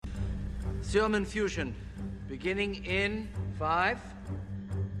Serum infusion. Beginning in 5,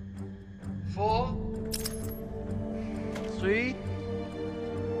 4, 3,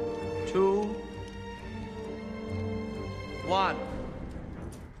 2, 1.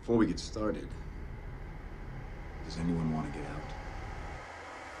 Before we get started, does anyone want to get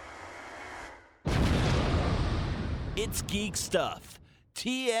out? It's Geek Stuff,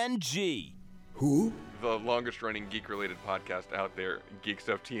 TNG. Who? The longest running geek-related podcast out there, Geek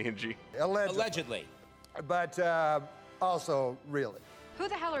Stuff TNG. Allegedly. But also, really. Who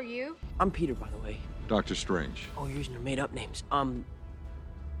the hell are you? I'm Peter, by the way. Doctor Strange. Oh, you're using your made-up names. I'm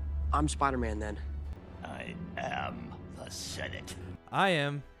Spider-Man, then. I am the Senate. I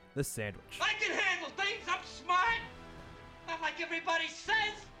am the Sandwich. I can handle things. I'm smart. Not like everybody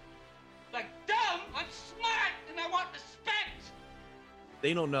says. Like dumb, I'm smart, and I want respect.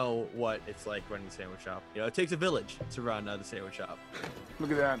 They don't know what it's like running a sandwich shop. You know, it takes a village to run the sandwich shop.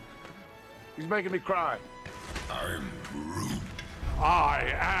 Look at that. He's making me cry. I'm Groot.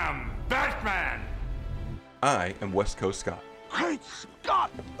 I am Batman. I am West Coast Scott. Great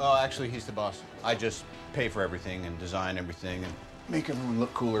Scott! Oh, actually, he's the boss. I just pay for everything and design everything and make everyone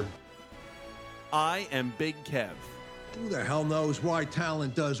look cooler. I am Big Kev. Who the hell knows why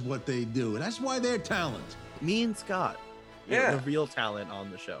talent does what they do? That's why they're talent. Me and Scott. Yeah. The real talent on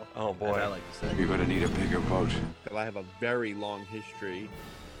the show. Oh, boy. As I like to say. You're gonna need a bigger boat. I have a very long history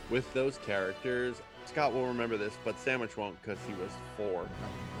with those characters. Scott will remember this, but Sandwich won't because he was 4.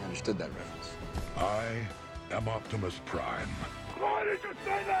 I understood that reference. I am Optimus Prime. Why did you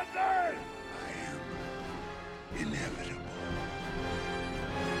say that name? I am inevitable.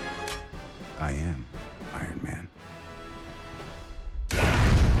 I am Iron Man.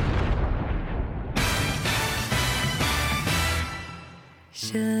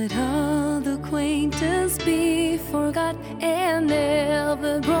 Should old acquaintance be forgot and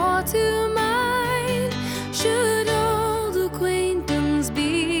never brought to mind? Should old acquaintance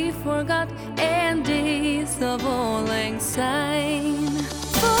be forgot and days of old lang syne?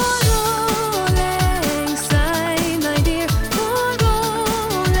 For old lang syne, my dear, for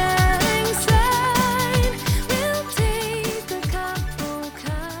old lang syne, we'll take a couple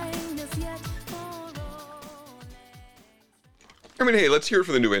kindness yet for old lang. I mean, hey, let's hear it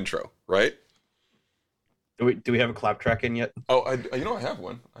for the new intro, right? Do we have a clap track in yet? Oh, I have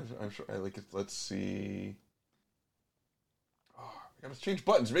one. I'm sure I like it. Let's see. Oh, I gotta change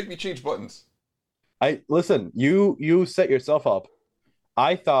buttons. Make me change buttons. Listen, you set yourself up.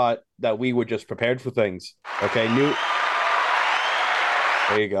 I thought that we were just prepared for things. Okay,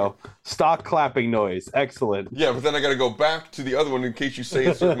 there you go. Stock clapping noise. Excellent. Yeah, but then I gotta go back to the other one in case you say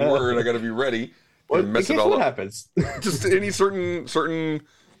a certain word. I gotta be ready. Well, Mess in it case all what up. happens? Just any certain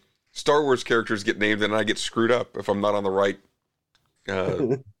Star Wars characters get named, and I get screwed up if I'm not on the right.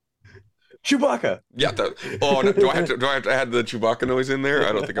 Chewbacca. Yeah. No, do I have to add the Chewbacca noise in there?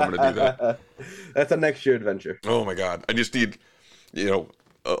 I don't think I'm gonna do that. That's a next year adventure. Oh my god! I just need, a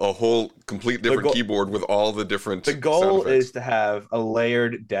whole complete different keyboard with all the different. The goal is to have a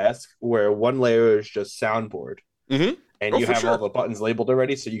layered desk where one layer is just soundboard, and you have all the buttons labeled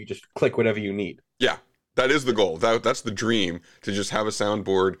already, so you just click whatever you need. Yeah, that is the goal. That's the dream, to just have a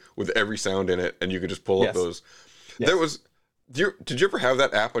soundboard with every sound in it, and you can just pull up those. Yes. There was. Did you ever have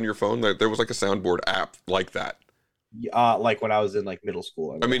that app on your phone? There was like a soundboard app like that. Like when I was in like middle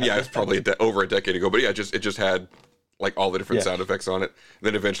school. I mean, yeah, it's probably over a decade ago, but yeah, it just had like all the different sound effects on it. And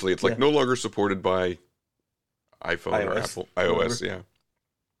then eventually, it's like no longer supported by iPhone or Apple iOS. Yeah.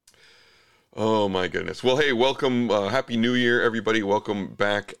 Oh my goodness. Well, hey, welcome, Happy New Year, everybody. Welcome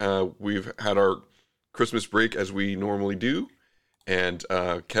back. We've had our Christmas break as we normally do, and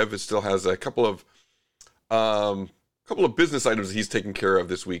Kev still has a couple of business items that he's taking care of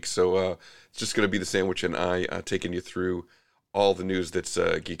this week. So it's just going to be the Sandwich and I taking you through all the news that's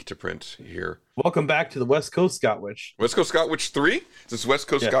geek to print here. Welcome back to the West Coast Scotwich. West Coast Scotwich 3? This is West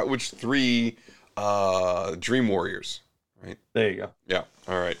Coast Scotwich 3 Dream Warriors, right? There you go. Yeah,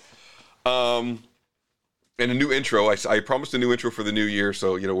 all right. And a new intro. I promised a new intro for the new year,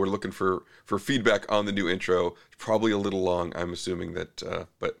 so we're looking for feedback on the new intro. It's probably a little long, I'm assuming that,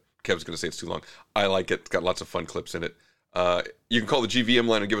 but Kev's going to say it's too long. I like it. It's got lots of fun clips in it. You can call the GVM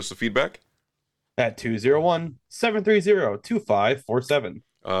line and give us the feedback at 201-730-2547.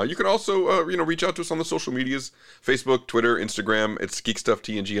 You can also, reach out to us on the social medias, Facebook, Twitter, Instagram. It's Geek Stuff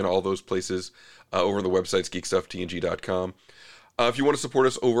TNG and all those places. Over on the website, geekstufftng.com. If you want to support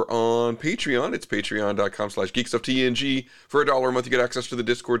us over on Patreon, it's patreon.com/geekstufftng. For $1 a month, you get access to the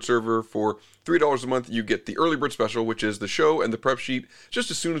Discord server. For $3 a month, you get the early bird special, which is the show and the prep sheet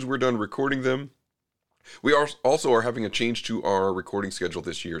just as soon as we're done recording them. We also are having a change to our recording schedule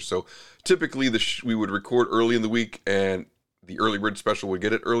this year. So typically we would record early in the week, and the early bird special would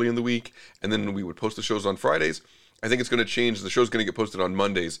get it early in the week, and then we would post the shows on Fridays. I think it's going to change. The show's going to get posted on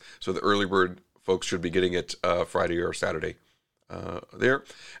Mondays, so the early bird folks should be getting it Friday or Saturday there.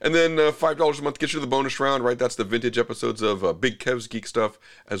 And then $5 a month gets you to the bonus round, right? That's the vintage episodes of Big Kev's Geek Stuff,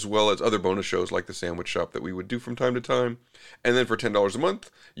 as well as other bonus shows like the Sandwich Shop that we would do from time to time. And then for $10 a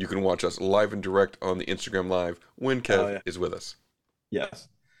month, you can watch us live and direct on the Instagram Live when Kev is with us. Yes.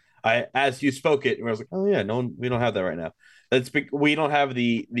 As you spoke it, I was like, oh yeah, we don't have that right now. We don't have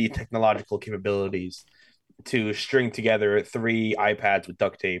the technological capabilities to string together 3 iPads with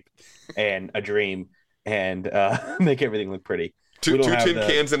duct tape and a dream and make everything look pretty. Two tin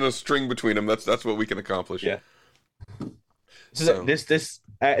cans and a string between them. That's what we can accomplish. Yeah. So this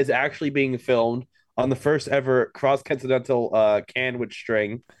is actually being filmed on the first ever cross-continental can with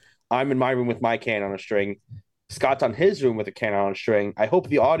string. I'm in my room with my can on a string. Scott's on his room with a can on a string. I hope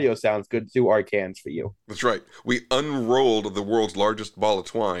the audio sounds good through our cans for you. That's right. We unrolled the world's largest ball of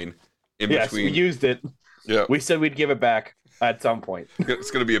twine in between. Yes, we used it. Yeah. We said we'd give it back at some point. It's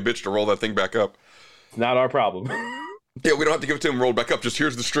going to be a bitch to roll that thing back up. It's not our problem. Yeah, we don't have to give it to him rolled back up. Just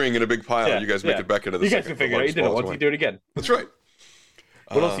here's the string in a big pile. You guys make it back into the. You guys can figure it out. You did it once. You do it again. That's right.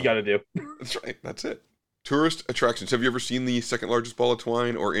 What else you got to do? That's right. That's it. Tourist attractions. Have you ever seen the second largest ball of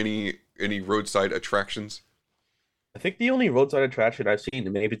twine or any roadside attractions? I think the only roadside attraction I've seen,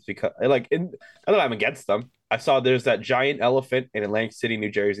 and maybe it's because not that I'm against them. I saw there's that giant elephant in Atlantic City,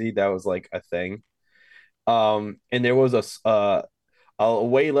 New Jersey. That was like a thing. And there was a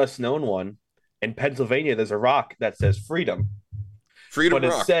way less known one in Pennsylvania. There's a rock that says freedom. Freedom but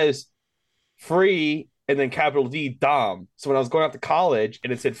Rock. It says free and then capital D Dom. So when I was going out to college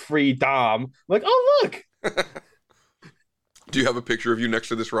and it said free Dom, I'm like, oh look. Do you have a picture of you next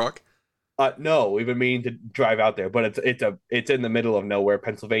to this rock? No, we've been meaning to drive out there, but it's in the middle of nowhere,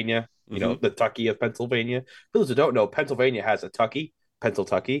 Pennsylvania. You know, the Tucky of Pennsylvania. For those who don't know, Pennsylvania has a Tucky,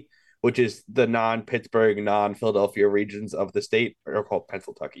 Pennsyltucky, which is the non-Pittsburgh, non-Philadelphia regions of the state are called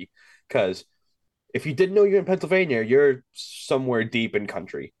Pennsyltucky. Because if you didn't know you're in Pennsylvania, you're somewhere deep in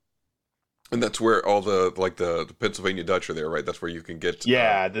country. And that's where all the Pennsylvania Dutch are there, right? That's where you can get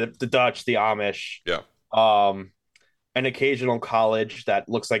the Dutch, the Amish. Yeah. An occasional college that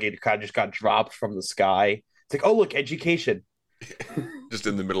looks like it kind of just got dropped from the sky. It's like, oh look, education. Just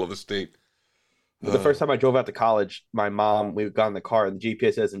in the middle of the state. The first time I drove out to college, my mom, we got in the car and the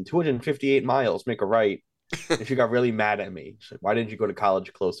GPS says in 258 miles, make a right. And she got really mad at me. She's like, why didn't you go to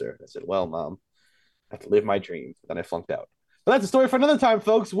college closer? I said, well, Mom, I have to live my dream. Then I flunked out. But that's a story for another time,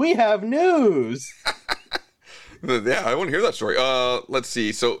 folks. We have news. Yeah, I want to hear that story. Let's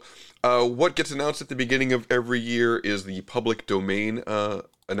see. So what gets announced at the beginning of every year is the public domain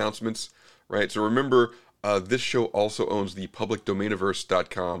announcements, right? So remember, this show also owns the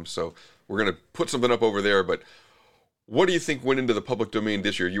publicdomainiverse.com. So we're going to put something up over there. But what do you think went into the public domain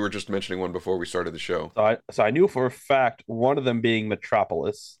this year? You were just mentioning one before we started the show. So I knew for a fact one of them being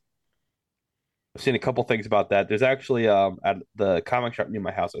Metropolis. I've seen a couple things about that. There's actually at the comic shop near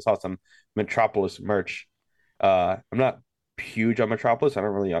my house, I saw some Metropolis merch. I'm not huge on Metropolis. I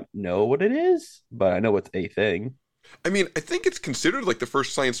don't really know what it is, but I know it's a thing. I mean, I think it's considered like the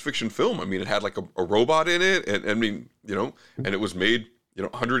first science fiction film. I mean, it had like a robot in it, and I mean, and it was made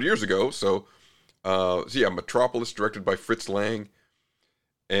 100 years ago. So yeah, Metropolis, directed by Fritz Lang,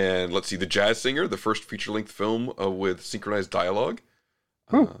 and let's see, The Jazz Singer, the first feature-length film with synchronized dialogue.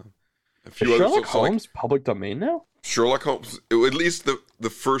 A few Sherlock Holmes public domain now? Sherlock Holmes, at least the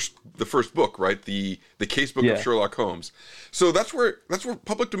first book, right? The casebook of Sherlock Holmes. So that's where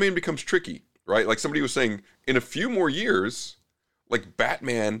public domain becomes tricky, right? Like somebody was saying, in a few more years, like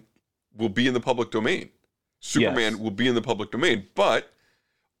Batman will be in the public domain, Superman will be in the public domain, but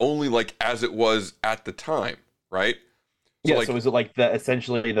only like as it was at the time, right? So so is it like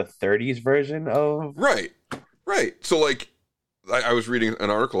essentially the 30s version of right? So like, I was reading an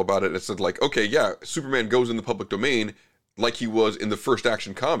article about it. It said like, okay, yeah, Superman goes in the public domain like he was in the first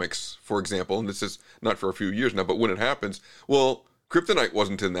Action Comics, for example. And this is not for a few years now, but when it happens, well, Kryptonite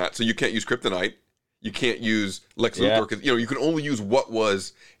wasn't in that, so you can't use Kryptonite. You can't use Lex Luthor. You can only use what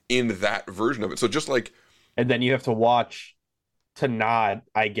was in that version of it. So just like, and then you have to watch to not,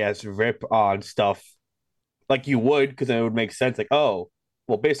 I guess, rip on stuff like you would, because then it would make sense. Like, oh,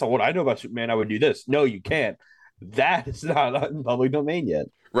 well, based on what I know about Superman, I would do this. No, you can't. That is not in public domain yet,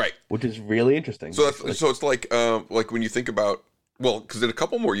 right? Which is really interesting. So it's like when you think about, well, because in a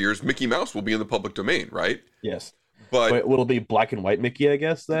couple more years, Mickey Mouse will be in the public domain, right? Yes, but will it be black and white Mickey? I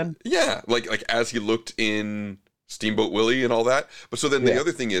guess then. Yeah, like as he looked in Steamboat Willie and all that. But so then the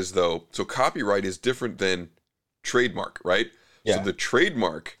other thing is, though, so copyright is different than trademark, right? Yeah. So the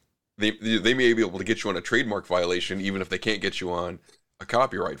trademark, they may be able to get you on a trademark violation even if they can't get you on a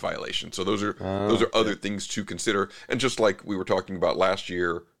copyright violation. So those are other things to consider. And just like we were talking about last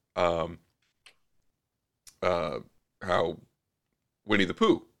year, how Winnie the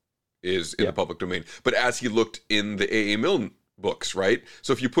Pooh is in the public domain, but as he looked in the A.A. Milne books, right?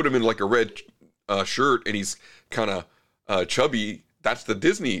 So if you put him in like a red shirt and he's kind of chubby, that's the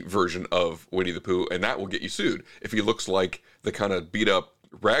Disney version of Winnie the Pooh, and that will get you sued. If he looks like the kind of beat up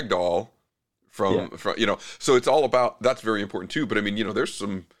rag doll from so it's all about, that's very important too. But I mean, there's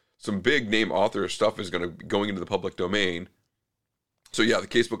some big name author stuff is going into the public domain. So yeah, the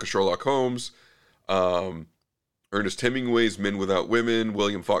Casebook of Sherlock Holmes, Ernest Hemingway's Men Without Women,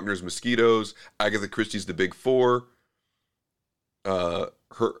 William Faulkner's Mosquitoes, Agatha Christie's The Big Four,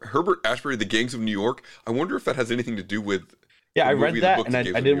 Herbert Ashbury, The Gangs of New York. I wonder if that has anything to do with. Yeah, I read that, and I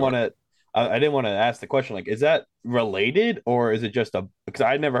didn't want to. I didn't want to ask the question, like, is that related, or is it just because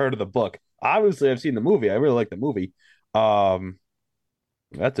I never heard of the book? Obviously, I've seen the movie. I really like the movie.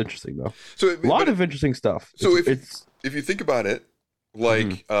 That's interesting though. So a lot of interesting stuff. So if you think about it,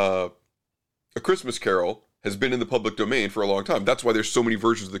 like A Christmas Carol has been in the public domain for a long time. That's why there's so many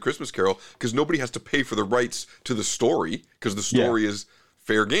versions of the Christmas Carol, because nobody has to pay for the rights to the story, because the story is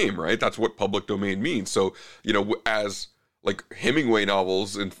fair game, right? That's what public domain means. So, as like Hemingway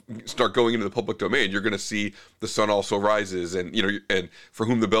novels and start going into the public domain, you're going to see The Sun Also Rises and, and For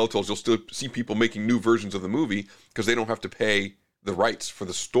Whom the Bell Tolls, you'll still see people making new versions of the movie because they don't have to pay the rights for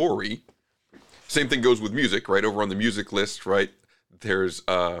the story. Same thing goes with music, right? Over on the music list, right? There's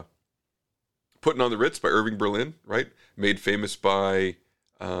Putting on the Ritz by Irving Berlin, right? Made famous by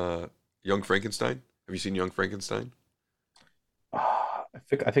Young Frankenstein. Have you seen Young Frankenstein?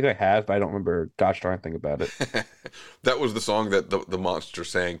 I think I have, but I don't remember gosh darn thing about it. That was the song that the monster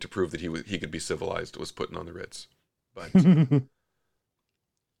sang to prove that he could be civilized, was Putting on the Ritz. But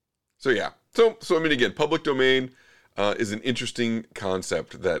so yeah. So I mean, again, public domain is an interesting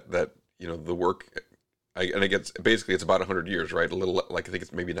concept that the work. And I guess basically it's about 100 years, right? A little, like I think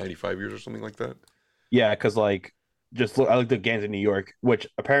it's maybe 95 years or something like that. Yeah, because I looked at Gangs of New York, which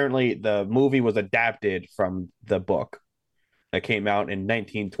apparently the movie was adapted from the book that came out in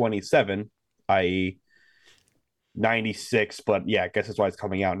 1927, i.e. 96. But yeah, I guess that's why it's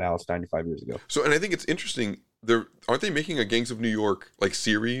coming out now. It's 95 years ago. So, and I think it's interesting. Aren't they making a Gangs of New York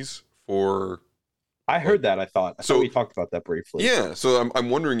series for? I heard that. I thought we talked about that briefly. Yeah. So I'm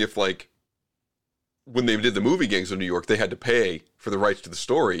wondering if when they did the movie Gangs of New York, they had to pay for the rights to the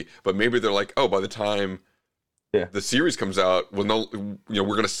story, but maybe they're like, oh, by the time the series comes out, we're going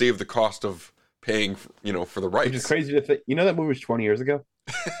to save the cost of paying, for the rights. Which is crazy to think. That movie was 20 years ago,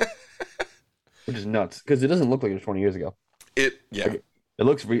 which is nuts because it doesn't look like it was 20 years ago. It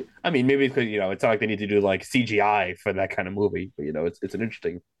looks. I mean, maybe because it's not like they need to do CGI for that kind of movie, but it's an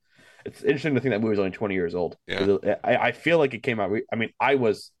interesting. It's interesting to think that movie's only 20 years old. Yeah. I feel like it came out. I mean, I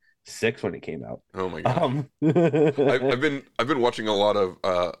was 6 when it came out. Oh my god! I've been watching a lot of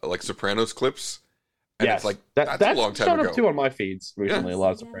Sopranos clips, and it's that's a long time ago. Up too on my feeds recently. A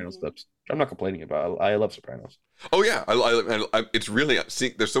lot of Sopranos clips. I'm not complaining about. I love Sopranos. Oh yeah, I it's really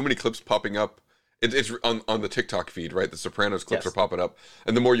there's so many clips popping up. It's on the TikTok feed, right? The Sopranos clips are popping up,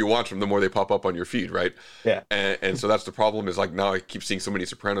 and the more you watch them, the more they pop up on your feed, right? Yeah. And so that's the problem. Is now I keep seeing so many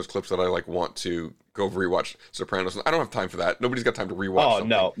Sopranos clips that I want to go rewatch Sopranos. I don't have time for that. Nobody's got time to rewatch. Oh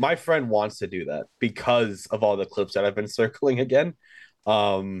no, my friend wants to do that because of all the clips that I've been circling again.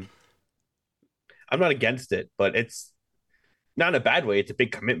 I'm not against it, but it's not in a bad way. It's a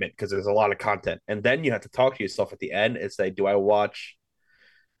big commitment because there's a lot of content, and then you have to talk to yourself at the end and say, "Do I watch?"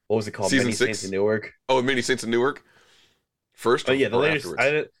 What was it called? Season Many 6? Saints of Newark. Oh, Many Saints of Newark. First,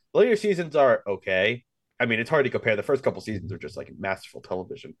 the later seasons are okay. I mean, it's hard to compare. The first couple seasons are just masterful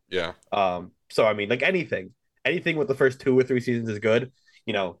television. Yeah. So I mean, anything with the first 2 or 3 seasons is good.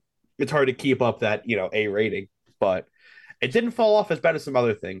 It's hard to keep up that A rating, but it didn't fall off as bad as some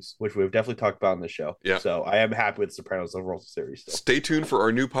other things, which we've definitely talked about on the show. Yeah. So I am happy with Sopranos overall series. Still. Stay tuned for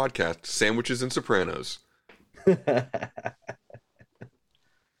our new podcast, Sandwiches and Sopranos.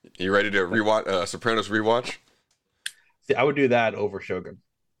 You ready to rewatch Sopranos rewatch? See, I would do that over Shogun.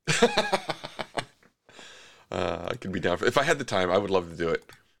 I could be down for. If I had the time, I would love to do it.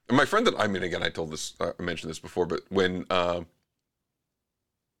 And my friend I mentioned this before, but when and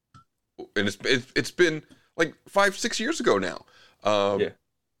it's been 5-6 years ago now.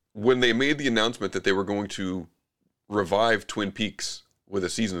 When they made the announcement that they were going to revive Twin Peaks with a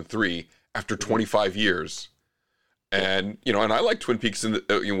season 3 after 25 years. And and I liked Twin Peaks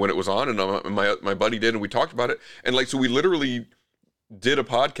when it was on, and my buddy did, and we talked about it, and so we literally did a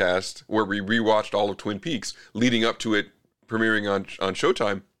podcast where we rewatched all of Twin Peaks leading up to it premiering on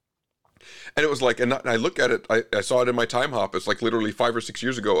Showtime. And it was like, and I look at it, I saw it in my time hop. It's like literally 5 or 6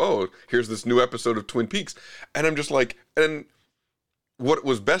 years ago. Oh, here's this new episode of Twin Peaks. And I'm just like, and what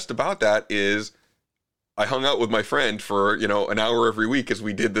was best about that is I hung out with my friend for, an hour every week as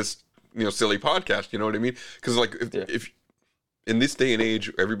we did this, silly podcast. You know what I mean? Because like if in this day and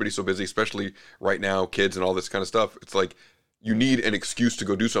age, everybody's so busy, especially right now, kids and all this kind of stuff. It's like you need an excuse to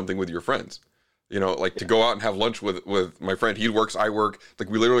go do something with your friends. To go out and have lunch with my friend. He works, I work. Like,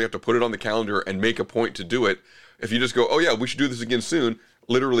 we literally have to put it on the calendar and make a point to do it. If you just go, oh, yeah, we should do this again soon,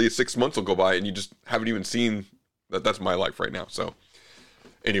 literally 6 months will go by and you just haven't even seen that. That's my life right now. So,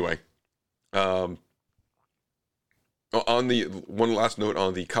 anyway. On the one last note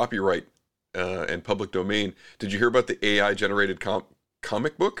on the copyright and public domain, did you hear about the AI-generated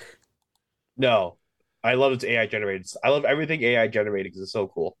comic book? No. I love it's AI generated. I love everything AI generated because it's so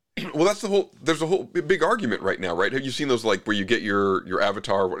cool. Well, there's a whole big argument right now, right? Have you seen those, like, where you get your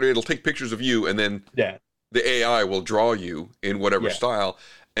avatar, it'll take pictures of you, and then the AI will draw you in whatever style.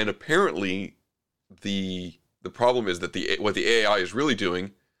 And apparently the problem is that what the AI is really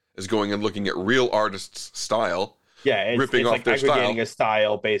doing is going and looking at real artists' style. Yeah, it's ripping off like their aggregating style. A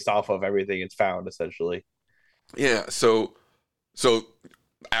style based off of everything it's found, essentially. Yeah, so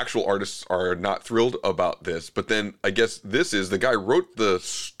actual artists are not thrilled about this, but then I guess this is the guy wrote the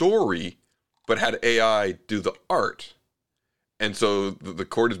story but had AI do the art, and so the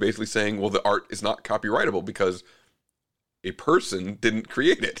court is basically saying, well, the art is not copyrightable because a person didn't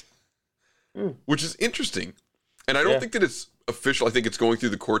create it, which is interesting. And I don't think that it's official. I think it's going through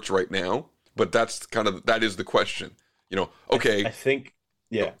the courts right now, but that is the question. Okay, I think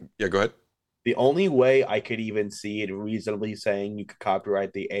yeah, go ahead. The only way I could even see it reasonably saying you could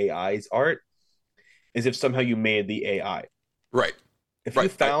copyright the AI's art is if somehow you made the AI. Right. If you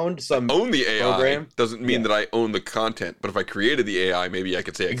found some own the AI program, doesn't mean that I own the content. But if I created the AI, maybe I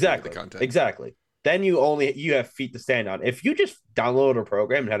could say I created the content. Exactly. Then you have feet to stand on. If you just downloaded a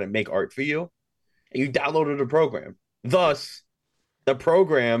program and had it make art for you, and you downloaded a program, thus the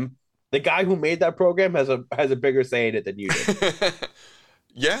program, the guy who made that program has a bigger say in it than you did.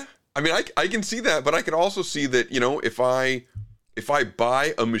 Yeah. I mean, I can see that, but I can also see that, if I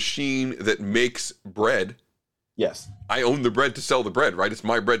buy a machine that makes bread, yes, I own the bread to sell the bread, right? It's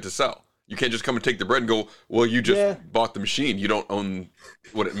my bread to sell. You can't just come and take the bread and go, well, you just bought the machine. You don't own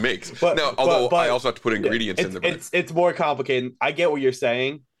what it makes. But I also have to put ingredients in the bread. It's more complicated. I get what you're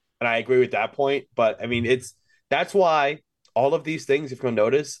saying, and I agree with that point. But I mean, that's why all of these things, if you'll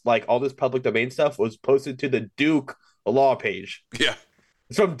notice, like all this public domain stuff was posted to the Duke Law page. Yeah.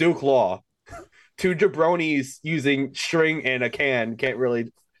 It's from Duke Law. Two jabronis using string and a can't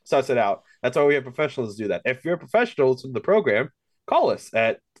really suss it out. That's why we have professionals do that. If you're professionals in the program, call us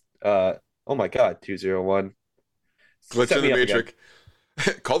at 201. Glitch in the Matrix.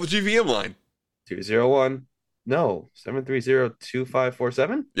 Call the GVM line. 201. No,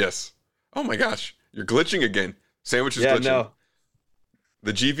 730-2547. Yes. Oh my gosh, you're glitching again. Sandwich is glitching. No.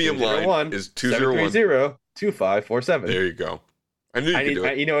 The GVM line is 201 730-2547. There you go. I knew you could do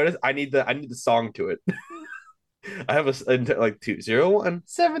it. You know what it is? I need the song to it. I have like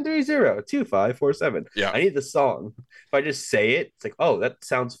 201-730-2547. Yeah. I need the song. If I just say it, it's like, oh, that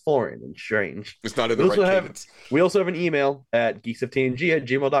sounds foreign and strange. It's not in the right cadence. We also have an email at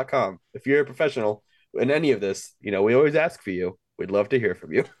geeksoftng@gmail.com. If you're a professional in any of this, we always ask for you. We'd love to hear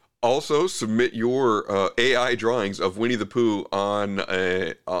from you. Also, submit your AI drawings of Winnie the Pooh on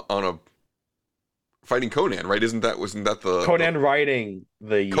a Fighting Conan, right? Wasn't that the Conan writing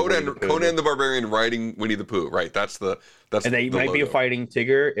the Conan the Barbarian writing Winnie the Pooh, right? That's and they might logo. Be a fighting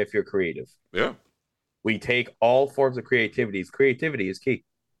Tigger if you're creative. Yeah. We take all forms of creativity. Creativity is key.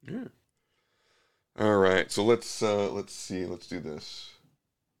 Yeah. All right. So let's see. Let's do this.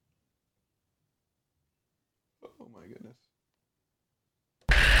 Oh my goodness.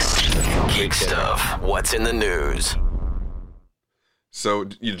 Geek stuff. What's in the news? So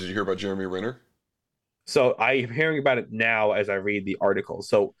did you hear about Jeremy Renner? So I'm hearing about it now as I read the article.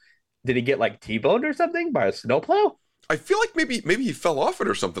 So did he get like T-boned or something by a snowplow? I feel like maybe he fell off it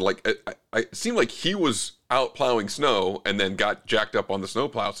or something. Like it seemed like he was out plowing snow and then got jacked up on the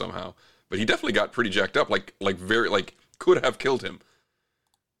snowplow somehow. But he definitely got pretty jacked up, like could have killed him.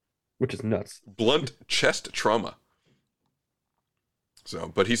 Which is nuts. Blunt chest trauma.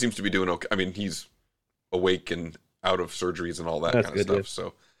 So, but he seems to be doing okay. I mean, he's awake and out of surgeries and all that kind of stuff. Yeah.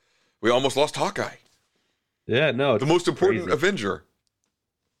 So we almost lost Hawkeye. Yeah, no. The most important Avenger.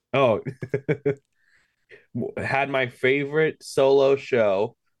 Oh. Had my favorite solo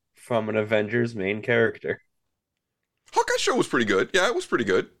show from an Avengers main character. Hawkeye show was pretty good. Yeah, it was pretty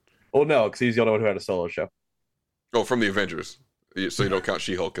good. Well, no, because he's the only one who had a solo show. Oh, from the Avengers. So you don't count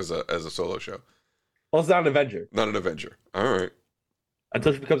She-Hulk as a solo show. Well, it's not an Avenger. Not an Avenger. All right.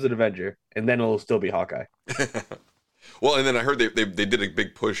 Until she becomes an Avenger, and then it'll still be Hawkeye. Well, and then I heard they did a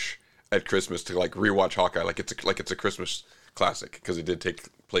big push at Christmas to like rewatch Hawkeye, like it's a Christmas classic because it did take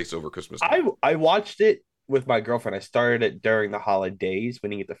place over Christmas. I watched it with my girlfriend. I started it during the holidays. We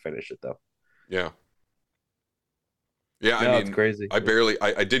didn't get to finish it though. Yeah. Yeah, no, I mean, it's crazy.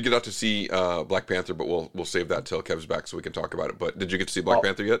 I did get out to see Black Panther, but we'll save that till Kev's back so we can talk about it. But did you get to see Black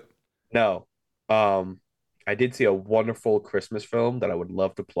Panther yet? No. I did see a wonderful Christmas film that I would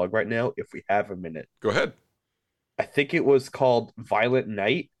love to plug right now if we have a minute. Go ahead. I think it was called Violent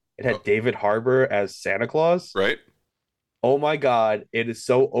Night. It had David Harbour as Santa Claus. Right. Oh my God. It is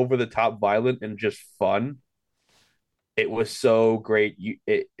so over the top violent and just fun. It was so great.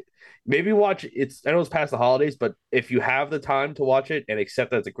 Maybe watch it. I know it's past the holidays, but if you have the time to watch it and accept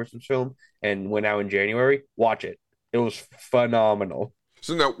that it's a Christmas film and went out in January, watch it. It was phenomenal.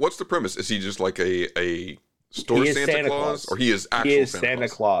 So now, what's the premise? Is he just like a store Santa Claus, or he is actual Santa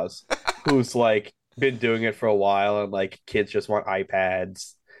Claus who's like been doing it for a while, and like kids just want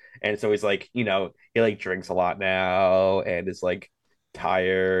iPads, and so he's like, he like drinks a lot now and is like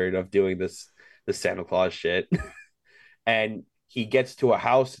tired of doing the Santa Claus shit, and he gets to a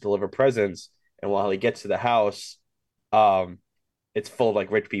house to deliver presents, and while he gets to the house, it's full of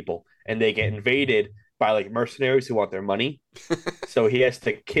like rich people, and they get invaded by like mercenaries who want their money, so he has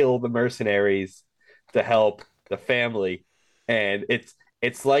to kill the mercenaries to help the family, and it's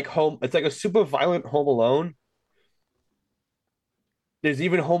like a super violent Home Alone. There's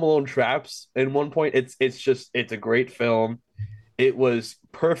even Home Alone traps in one point. It's a great film. It was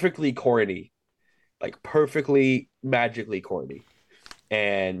perfectly corny, like perfectly magically corny,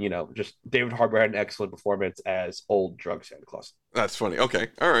 and just David Harbour had an excellent performance as old drunk Santa Claus. That's funny. Okay,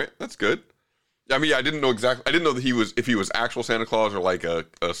 all right, that's good. I mean, I didn't know exactly. I didn't know that if he was actual Santa Claus or like a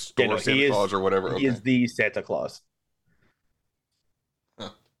store Santa Claus or whatever. He is the Santa Claus. Huh.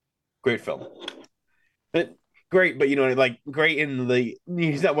 Great film. Great, but like great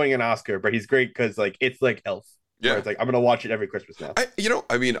he's not winning an Oscar, but he's great because like it's like Elf. Yeah, it's like I'm gonna watch it every Christmas now. I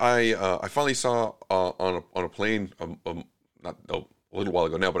finally saw on a plane not a little while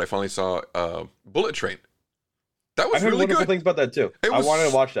ago now, but I finally saw Bullet Train. That was really good. Things about that too. I wanted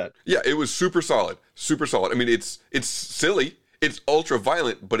to watch that. Yeah, it was super solid. Super solid. I mean, it's silly. It's ultra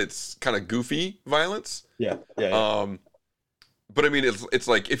violent, but it's kind of goofy violence. Yeah. But I mean, it's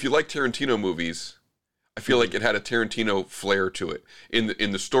like if you like Tarantino movies, I feel like it had a Tarantino flair to it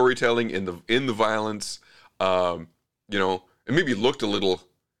in the storytelling, in the violence. It maybe looked a little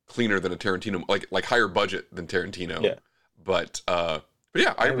cleaner than a Tarantino, like higher budget than Tarantino. Yeah. But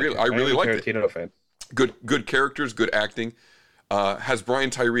yeah, I really liked it. Tarantino fan. Good characters, good acting. Has Brian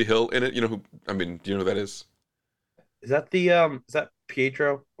Tyree Hill in it? Do you know who that is? Is that is that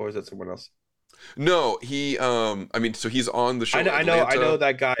Pietro or is that someone else? No, he so he's on the show. I know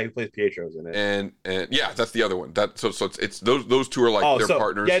that guy who plays Pietro's in it. And yeah, that's the other one. So it's those two are like their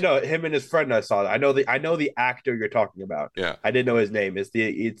partners. Yeah, no, him and his friend I saw that. I know the actor you're talking about. Yeah. I didn't know his name. Is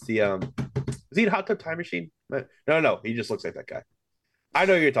he in Hot Tub Time Machine? No, he just looks like that guy. I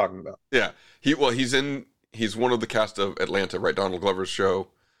know who you're talking about. Yeah. He's one of the cast of Atlanta, right? Donald Glover's show.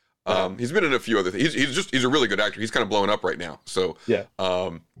 He's been in a few other things. He's a really good actor. He's kind of blowing up right now. So yeah.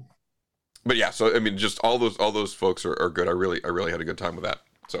 But yeah, so I mean, just all those folks are good. I really had a good time with that.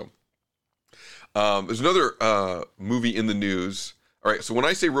 So there's another movie in the news. All right. So when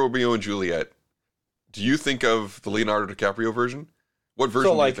I say Romeo and Juliet, do you think of the Leonardo DiCaprio version? What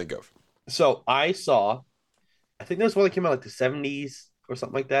version do you think of? So I think there's one that came out like the 70s or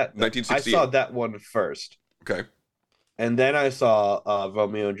something like that. 1968. I saw that one first. Okay. And then I saw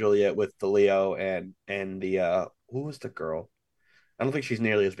Romeo and Juliet with the Leo and the who was the girl? I don't think she's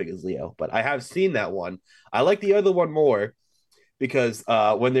nearly as big as Leo, but I have seen that one. I like the other one more because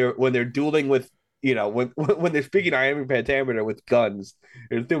when they're dueling with when they're speaking iambic pentameter with guns,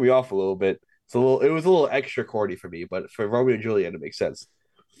 it threw me off a little bit. It was a little extra corny for me, but for Romeo and Juliet, it makes sense.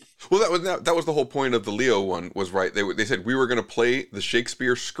 Well, that was the whole point of the Leo one, was right. They said we were going to play the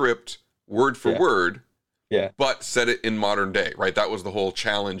Shakespeare script word for word, but set it in modern day, right? That was the whole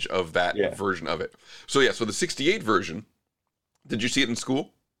challenge of that version of it. So so the 68 version, did you see it in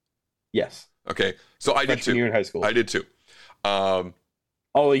school? Yes. Okay, so I did too. Year in high school. I did too. Oh,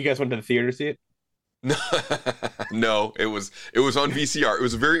 you guys went to the theater to see it? No, it was on VCR. It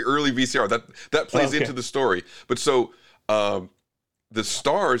was a very early VCR. That plays into the story. But so the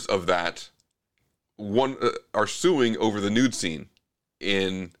stars of that are suing over the nude scene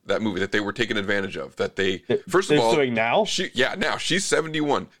in that movie that they were taken advantage of. That first of all, suing now. Now she's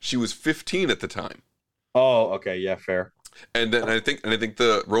 71. She was 15 at the time. Oh, okay, yeah, fair. And then I think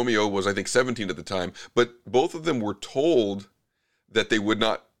the Romeo was 17 at the time. But both of them were told that they would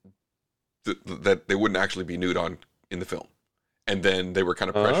not that they wouldn't actually be nude in the film. And then they were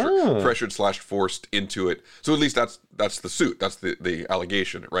kind of pressured / forced into it. So at least that's the suit. That's the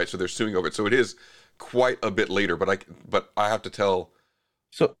allegation, right? So they're suing over it. So it is quite a bit later. But I have to tell.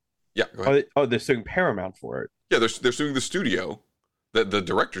 So yeah, go ahead. They're suing Paramount for it. Yeah, they're suing the studio. That the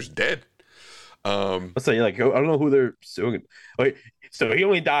director's dead. Let's say I don't know who they're suing. Wait, so he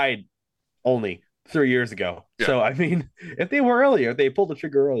only died 3 years ago. Yeah. So I mean, if they were earlier, if they pulled the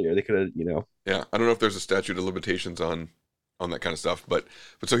trigger earlier, they could have, Yeah, I don't know if there's a statute of limitations on that kind of stuff, but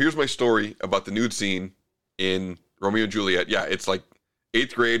so here's my story about the nude scene in Romeo and Juliet. Yeah, it's like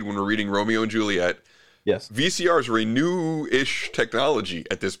 8th grade when we're reading Romeo and Juliet. Yes. VCRs were a new-ish technology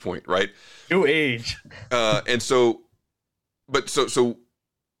at this point, right? New age. And so the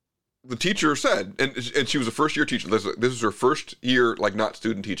teacher said, and she was a first-year teacher. This was her first year, not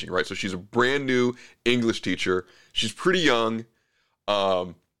student teaching, right? So she's a brand new English teacher. She's pretty young.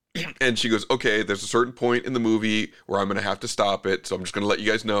 And she goes, okay, there's a certain point in the movie where I'm going to have to stop it. So I'm just going to let you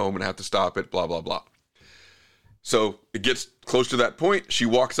guys know I'm going to have to stop it, blah, blah, blah. So it gets close to that point. She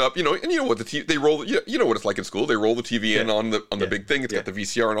walks up, and you know what they roll, you know what it's like in school. They roll the TV in on the big thing. It's got the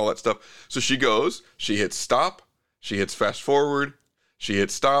VCR and all that stuff. So she goes, she hits stop, she hits fast forward, she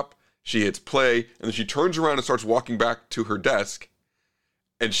hits stop, she hits play, and then she turns around and starts walking back to her desk.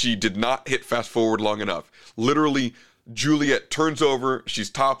 And she did not hit fast forward long enough. Literally, Juliet turns over, she's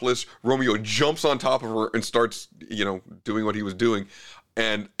topless, Romeo jumps on top of her and starts, doing what he was doing.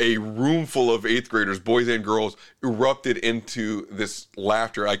 And a room full of 8th graders, boys and girls, erupted into this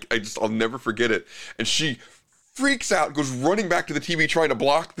laughter. I'll never forget it. And she freaks out, goes running back to the TV, trying to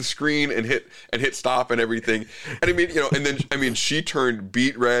block the screen and hit stop and everything. And I mean, she turned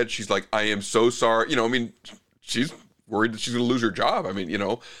beet red. She's like, I am so sorry. She's worried that she's going to lose her job.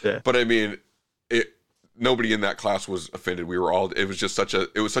 But I mean, nobody in that class was offended. We were all, it was such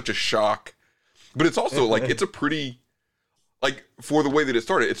a shock, but it's also it's a pretty, for the way that it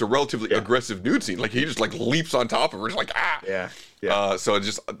started, it's a relatively aggressive nude scene. He just leaps on top of her. It's ah. Yeah. So it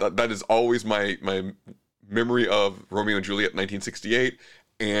just, that is always my memory of Romeo and Juliet 1968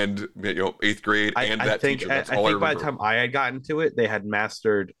 and 8th grade and that teacher. That's all I remember. By the time I had gotten to it, they had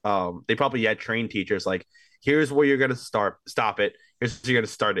mastered, they probably had trained teachers here's where you're going to stop it. Here's where you're going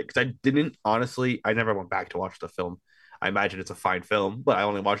to start it. Because I never went back to watch the film. I imagine it's a fine film, but I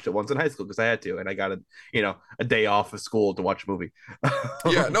only watched it once in high school because I had to, and I got a day off of school to watch a movie.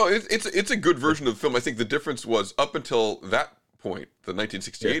 Yeah, no, it's a good version of the film. I think the difference was up until that point, the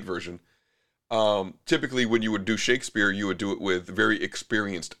 1968 version, typically when you would do Shakespeare, you would do it with very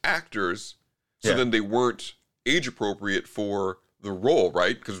experienced actors, so then they weren't age appropriate for the role,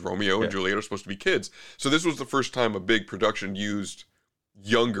 right? Because Romeo and Juliet are supposed to be kids. So this was the first time a big production used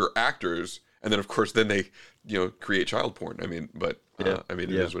younger actors, and then of course they create child porn. It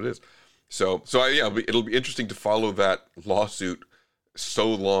is what it is. So it'll be interesting to follow that lawsuit so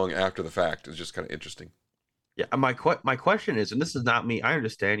long after the fact. It's just kind of interesting. Yeah, and my question is, and this is not me, I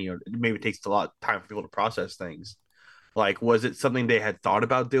understand, maybe it takes a lot of time for people to process things. Was it something they had thought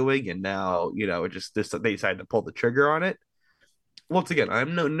about doing, and now, they decided to pull the trigger on it? Once again,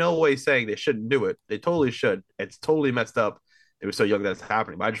 I'm no way saying they shouldn't do it. They totally should. It's totally messed up. They were so young that it's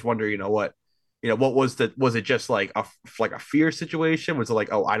happening. But I just wonder, what was it just a fear situation? Was it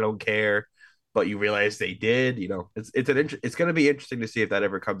oh, I don't care, but you realize they did? It's going to be interesting to see if that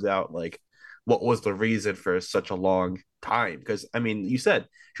ever comes out. What was the reason for such a long time? Because you said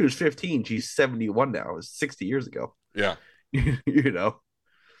she was 15. She's 71 now. It was 60 years ago. Yeah. It's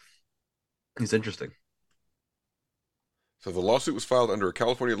interesting. So the lawsuit was filed under a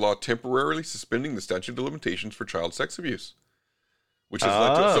California law temporarily suspending the statute of limitations for child sex abuse, which has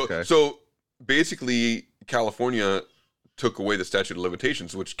led to so basically California took away the statute of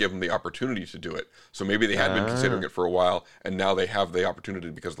limitations, which gave them the opportunity to do it. So maybe they had been considering it for a while, and now they have the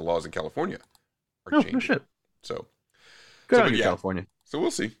opportunity because the laws in California are changing. No shit. So good on you, California. So we'll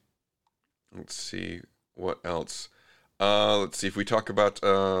see. Let's see what else. Let's see if we talk about.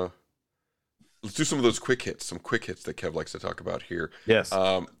 Let's do some of those quick hits, some quick hits that Kev likes to talk about here. Yes.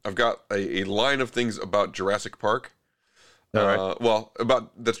 I've got a line of things about Jurassic Park. All right.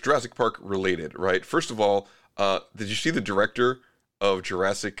 That's Jurassic Park related, right? First of all, did you see the director of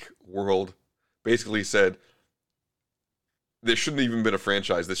Jurassic World basically said, there shouldn't even been a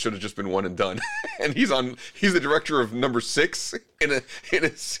franchise. This should have just been one and done. And he's the director of number 6 in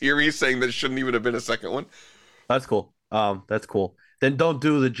a series, saying that it shouldn't even have been a second one. That's cool. That's cool. Then don't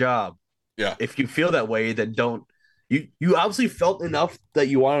do the job. Yeah. If you feel that way, then don't. You obviously felt enough that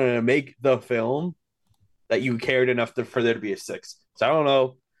you wanted to make the film that you cared enough for there to be a 6. So I don't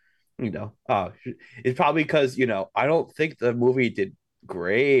know. It's probably because, I don't think the movie did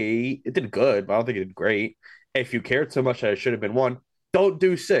great. It did good, but I don't think it did great. If you cared so much that it should have been 1, don't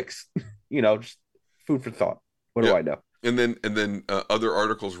do 6. Just food for thought. What do I know? And then other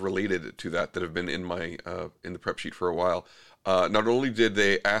articles related to that have been in my in the prep sheet for a while. Not only did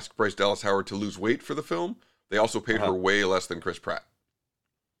they ask Bryce Dallas Howard to lose weight for the film, they also paid her way less than Chris Pratt.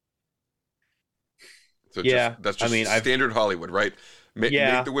 So that's just standard Hollywood, right? Make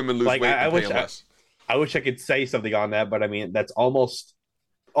the women lose weight and pay them less. I wish I could say something on that, but that's almost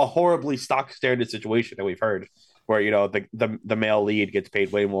a horribly stock standard situation that we've heard, where the male lead gets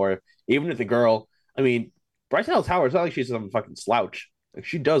paid way more, even if the girl. Bryce Dallas Howard, it's not like she's some fucking slouch. Like,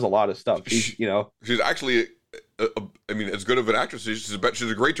 she does a lot of stuff. She's actually, as good of an actress. She's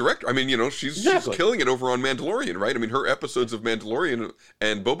a great director. She's killing it over on Mandalorian, right? Her episodes of Mandalorian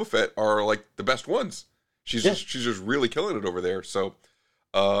and Boba Fett are like the best ones. She's just really killing it over there. So,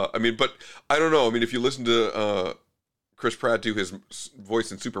 but I don't know. If you listen to Chris Pratt do his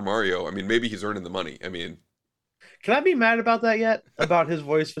voice in Super Mario, maybe he's earning the money. Can I be mad about that yet? About his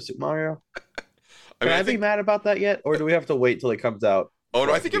voice for Super Mario? Can I be mad about that yet, or do we have to wait till it comes out? Oh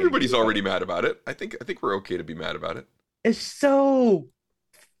no, I think everybody's already mad about it. I think we're okay to be mad about it. It's so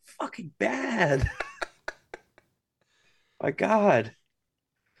fucking bad. My God.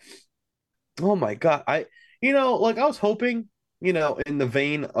 Oh my God. I was hoping, in the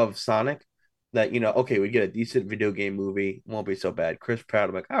vein of Sonic, that, okay, we get a decent video game movie, won't be so bad. Chris Pratt,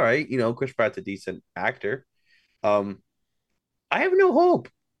 I'm like, all right, Chris Pratt's a decent actor. I have no hope.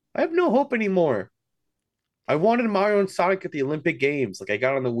 I have no hope anymore. I wanted Mario and Sonic at the Olympic Games, like I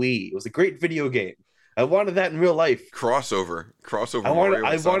got on the Wii. It was a great video game. I wanted that in real life. Crossover. I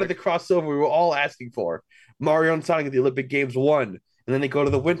wanted the crossover we were all asking for. Mario and Sonic at the Olympic Games won, and then they go to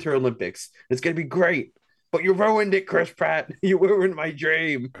the Winter Olympics. It's gonna be great. But you ruined it, Chris Pratt. You ruined my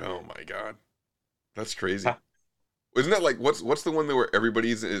dream. Oh my God, that's crazy. Isn't that like what's the one that where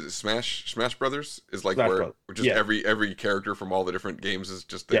everybody's is Smash Brothers is like where just every character from all the different games is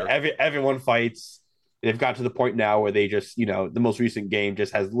just there. Yeah, everyone fights. They've got to the point now where they just, the most recent game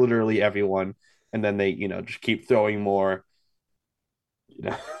just has literally everyone, and then they, just keep throwing more.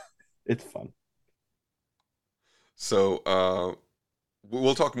 It's fun. So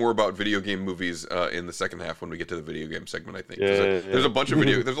we'll talk more about video game movies in the second half when we get to the video game segment, I think. There's a bunch of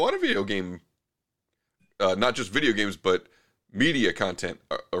there's a lot of video game, not just video games, but media content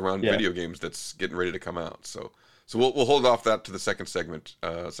around video games that's getting ready to come out. So we'll hold off that to the second segment,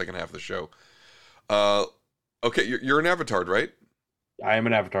 second half of the show. Okay, you're an Avatar, right? I am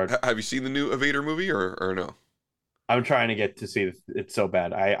an Avatar. Have you seen the new Vader movie or no? I'm trying to get to see it so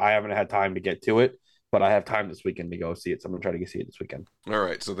bad. I haven't had time to get to it, but I have time this weekend to go see it. So I'm gonna try to see it this weekend. All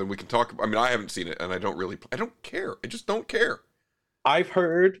right, so then we can talk. I haven't seen it, and I don't care. I just don't care. I've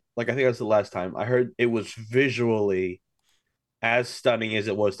heard, I think that's the last time I heard, it was visually as stunning as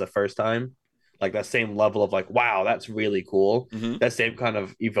it was the first time. Like that same level of wow, that's really cool. Mm-hmm. That same kind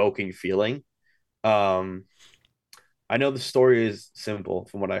of evoking feeling. I know the story is simple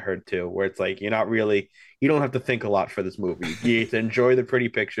from what I heard too, where it's you don't have to think a lot for this movie. You have to enjoy the pretty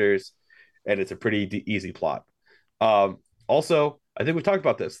pictures, and it's a pretty easy plot. Also, I think we've talked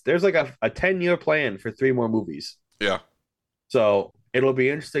about this. There's a 10-year plan for 3 more movies. Yeah. So it'll be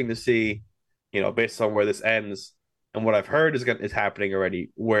interesting to see, based on where this ends and what I've heard is happening already,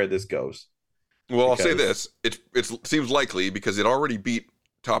 where this goes. Well, I'll say this: it seems likely because it already beat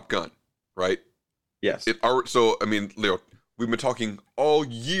Top Gun, right? Yes. Leo, we've been talking all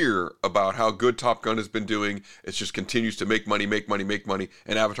year about how good Top Gun has been doing. It just continues to make money,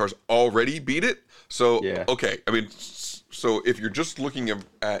 and Avatar's already beat it. So, okay. So if you're just looking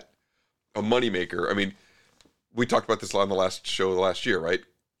at a moneymaker, we talked about this on the last show last year, right?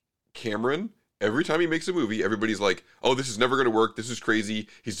 Cameron, every time he makes a movie, everybody's like, oh, this is never going to work. This is crazy.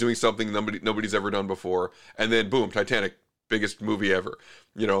 He's doing something nobody's ever done before. And then, boom, Titanic. Biggest movie ever,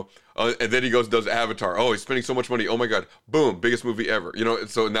 and then he goes and does Avatar. Oh, he's spending so much money. Oh my God, boom, biggest movie ever. And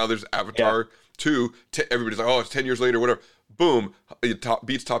so now there's Avatar 2. Everybody's like, oh, it's 10 years later, whatever. Boom, it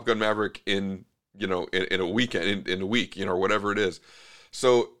beats Top Gun Maverick in a weekend, in a week, or whatever it is.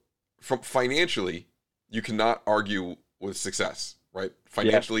 So financially, you cannot argue with success, right?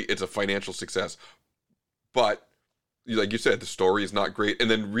 Financially, it's a financial success. But like you said, the story is not great. And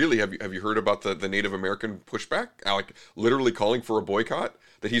then really, have you heard about the Native American pushback? Like literally calling for a boycott.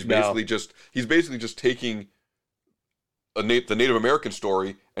 That he's basically just taking the Native American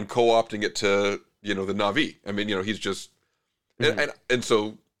story and co-opting it to the Na'vi. I mean, he's just and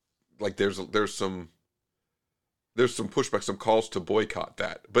so like there's some pushback, some calls to boycott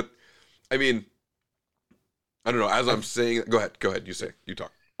that. But I mean, I don't know. As I'm saying, go ahead. You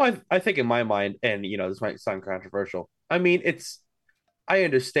talk. I think in my mind, and this might sound controversial. I mean, I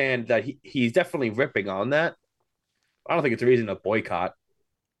understand that he's definitely ripping on that. I don't think it's a reason to boycott,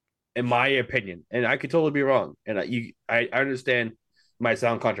 in my opinion. And I could totally be wrong. And I understand it might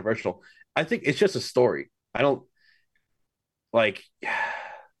sound controversial. I think it's just a story. I don't like.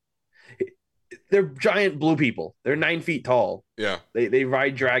 They're giant blue people. They're 9 feet tall. Yeah, they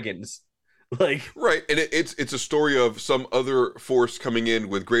ride dragons. Like right, and it's a story of some other force coming in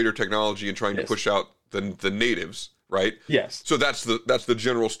with greater technology and trying to push out the natives, right? Yes. So that's the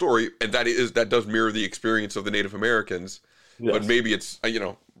general story, and that does mirror the experience of the Native Americans. Yes. But maybe it's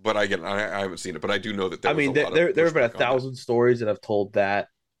but again, I haven't seen it, but I do know that there have been 1,000 stories that have told that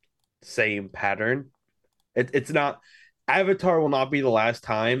same pattern. It's not Avatar will not be the last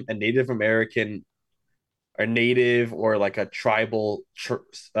time a Native American or native or like a tribal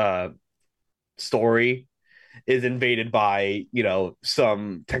story is invaded by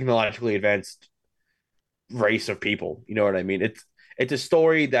some technologically advanced race of people. You know what I mean? It's a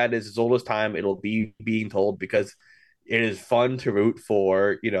story that is as old as time. It'll be being told because it is fun to root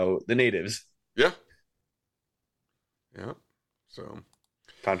for the natives. Yeah So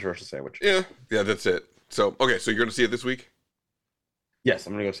controversial sandwich. Yeah that's it. So okay, so you're gonna see it this week? Yes,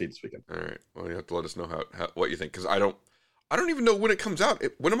 I'm gonna go see it this weekend. All right, well, you have to let us know how what you think, because I don't even know when it comes out.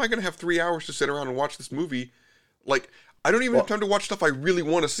 When am I going to have 3 hours to sit around and watch this movie? Like, I don't even have time to watch stuff I really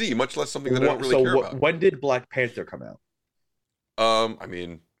want to see, much less something that I don't really care about. When did Black Panther come out? I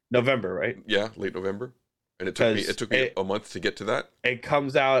mean, November, right? Yeah, late November, and it took me a month to get to that. It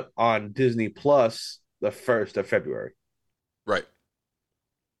comes out on Disney Plus the 1st of February. Right.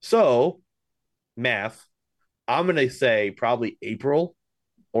 So, math. I'm gonna say probably April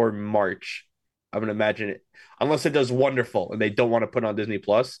or March. I'm gonna imagine it, unless it does wonderful and they don't want to put it on Disney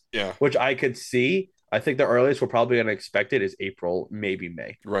Plus. Yeah, which I could see. I think the earliest we're probably gonna expect it is April, maybe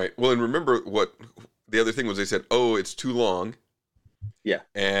May. Right. Well, and remember what the other thing was? They said, "Oh, it's too long." Yeah.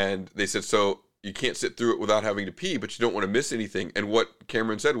 And they said, "So you can't sit through it without having to pee, but you don't want to miss anything." And what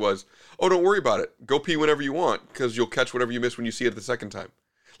Cameron said was, "Oh, don't worry about it. Go pee whenever you want, because you'll catch whatever you miss when you see it the second time."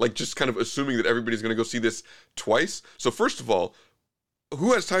 Like, just kind of assuming that everybody's going to go see this twice. So first of all,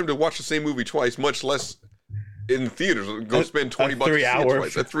 who has time to watch the same movie twice, much less in theaters? Go spend $20 to see it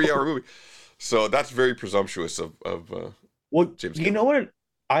twice. A 3-hour movie. So that's very presumptuous of James Cameron. You know what?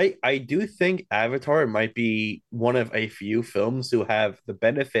 I do think Avatar might be one of a few films who have the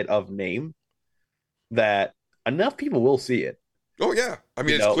benefit of name that enough people will see it. Oh yeah, I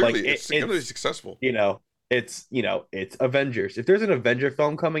mean, it's clearly it's going to be successful. It's Avengers. If there's an Avenger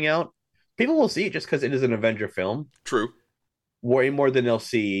film coming out, people will see it just because it is an Avenger film. True. Way more than they'll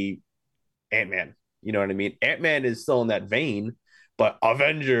see Ant-Man. You know what I mean? Ant-Man is still in that vein, but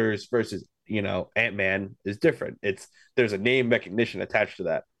Avengers versus Ant-Man is different. There's a name recognition attached to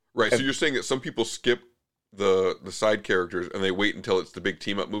that. Right. So you're saying that some people skip the side characters and they wait until it's the big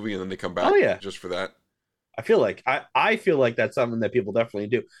team up movie and then they come back just for that? I feel like that's something that people definitely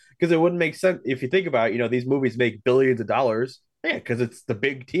do, because it wouldn't make sense if you think about it. These movies make billions of dollars, because it's the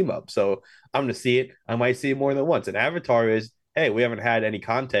big team up. So I'm gonna see it. I might see it more than once. And Avatar is, hey, we haven't had any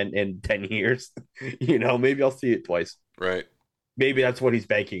content in 10 years. Maybe I'll see it twice. Right. Maybe that's what he's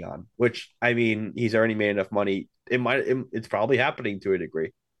banking on. Which, I mean, he's already made enough money. It's probably happening to a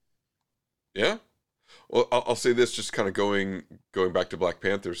degree. Yeah. Well, I'll say this, just kind of going back to Black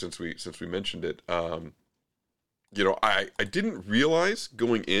Panther since we mentioned it. I didn't realize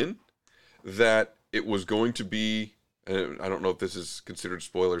going in that it was going to be, and I don't know if this is considered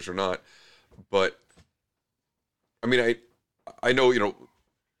spoilers or not, but I mean, I know,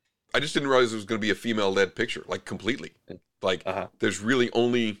 I just didn't realize it was going to be a female-led picture, like completely. Like there's really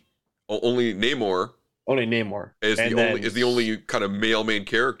only Namor. Only Namor is the only kind of male main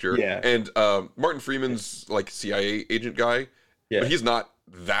character. Yeah. And Martin Freeman's like CIA agent guy. Yeah. But he's not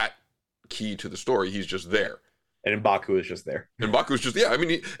that key to the story. He's just there. And M'Baku is just there. And M'Baku is just, I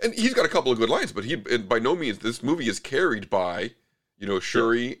mean, he's got a couple of good lines, but by no means, this movie is carried by,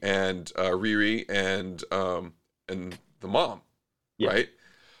 Shuri and Riri and the mom, right?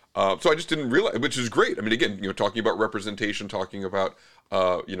 So I just didn't realize, which is great. I mean, again, talking about representation, talking about,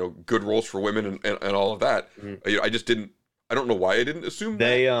 good roles for women and all of that. Mm-hmm. I don't know why I didn't assume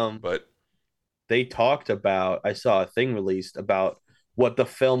they that, but they talked about, I saw a thing released about what the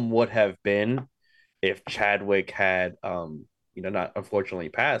film would have been if Chadwick had, not unfortunately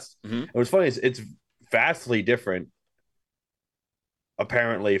passed. Mm-hmm. It was funny. It's vastly different,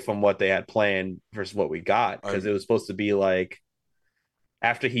 apparently, from what they had planned versus what we got, because it was supposed to be like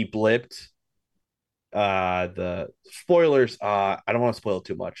after he blipped. The spoilers. I don't want to spoil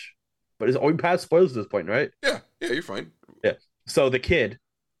too much, but we past spoilers at this point, right? Yeah, you're fine. Yeah. So the kid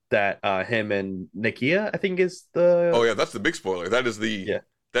that him and Nakia, I think, is the. Oh yeah, that's the big spoiler. That is the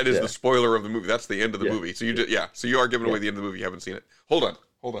the spoiler of the movie. That's the end of the movie. So so you are giving away the end of the movie. You haven't seen it. Hold on.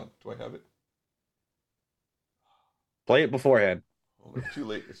 Do I have it? Play it beforehand. Oh, it's too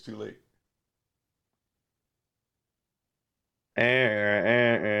late. It's too late.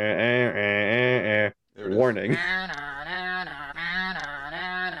 Warning.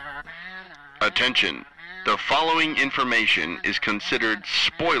 Attention. The following information is considered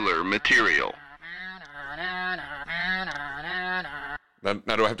spoiler material. Now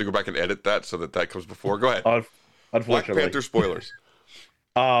do I have to go back and edit that so that comes before? Go ahead. Unfortunately. Black Panther spoilers.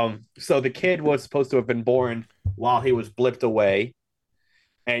 So the kid was supposed to have been born while he was blipped away,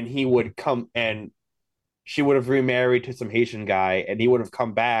 and he would come and she would have remarried to some Haitian guy, and he would have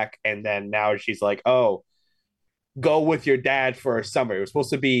come back, and then now she's like, oh, go with your dad for a summer. It was supposed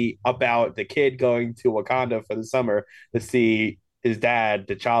to be about the kid going to Wakanda for the summer to see his dad,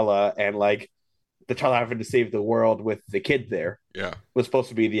 T'Challa, and like T'Challa having to save the world with the kid there. Yeah. Was supposed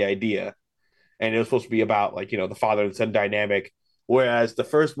to be the idea. And it was supposed to be about like, the father and son dynamic. Whereas the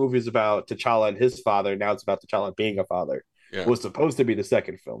first movie is about T'Challa and his father. Now it's about T'Challa being a father. Yeah. It was supposed to be the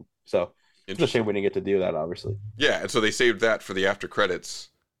second film. So it's a shame we didn't get to do that, obviously. Yeah. And so they saved that for the after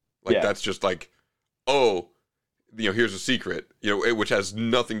credits. Like that's just like, oh, here's a secret, which has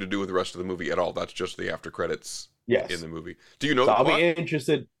nothing to do with the rest of the movie at all. That's just the after credits in the movie. Do you know? So I'll be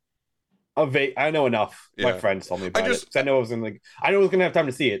interested. I know enough. My friends told me about it. I know I was gonna have time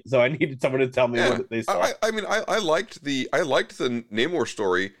to see it, so I needed someone to tell me what they saw. I liked the Namor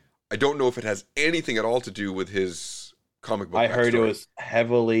story. I don't know if it has anything at all to do with his comic book. I heard it was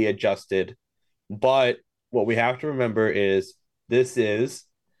heavily adjusted, but what we have to remember is this is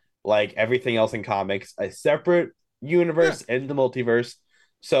like everything else in comics, a separate universe in the multiverse,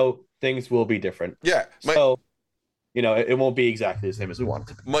 so things will be different. Yeah. It won't be exactly the same as we want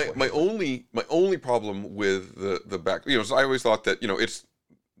it to be. My only problem with the back, so I always thought that it's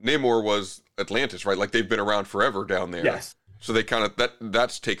Namor was Atlantis, right? Like they've been around forever down there. Yes. So they kind of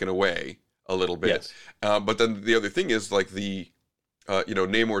that's taken away a little bit. Yes. But then the other thing is like the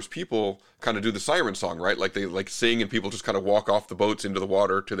Namor's people kind of do the siren song, right? Like they like sing and people just kind of walk off the boats into the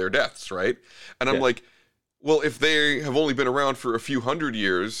water to their deaths, right? And I'm like, well, if they have only been around for a few hundred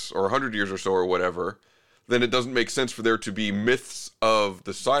years or 100 years or so or whatever, then it doesn't make sense for there to be myths of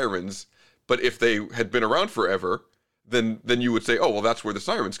the sirens. But if they had been around forever, then you would say, oh, well, that's where the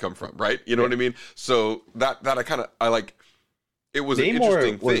sirens come from, right? You know what I mean? So that I like. It was Namor an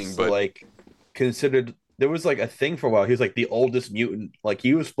interesting thing, but like considered. There was like a thing for a while. He was like the oldest mutant. Like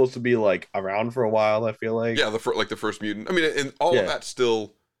he was supposed to be like around for a while. I feel like the first mutant. I mean, and all of that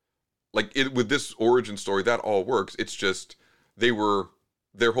still like with this origin story that all works. It's just their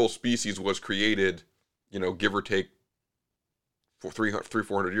whole species was created, give or take, for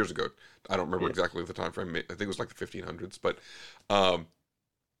 400 years ago. I don't remember exactly the time frame. I think it was like the 1500s. But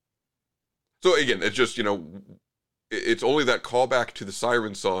so again, it's just it's only that callback to the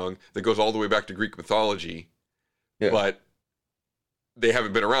siren song that goes all the way back to Greek mythology, but they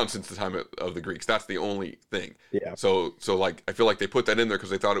haven't been around since the time of the Greeks. That's the only thing. Yeah. So like I feel like they put that in there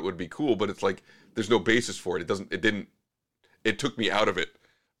because they thought it would be cool, but it's like there's no basis for it. It took me out of it.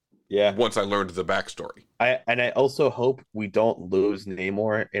 Yeah. Once I learned the backstory. I also hope we don't lose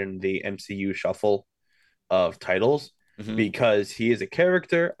Namor in the MCU shuffle of titles because he is a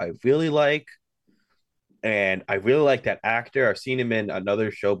character I really like. And I really like that actor. I've seen him in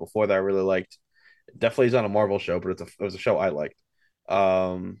another show before that I really liked. Definitely he's on a Marvel show, but it was a show I liked.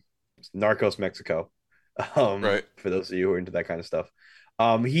 Narcos Mexico. Right. For those of you who are into that kind of stuff.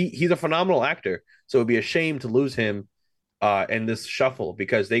 He's a phenomenal actor. So it'd be a shame to lose him in this shuffle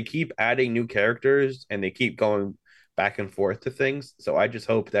because they keep adding new characters and they keep going back and forth to things. So I just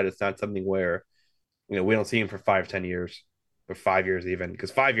hope that it's not something where, we don't see him for 5-10 years or 5 years even, because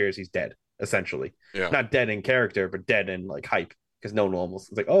 5 years he's dead. Essentially, not dead in character, but dead in like hype because no one almost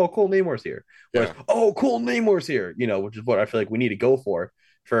it's like, oh, cool, Namor's here. Whereas, oh, cool, Namor's here. Which is what I feel like we need to go for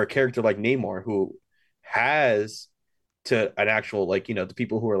a character like Namor who has to an actual the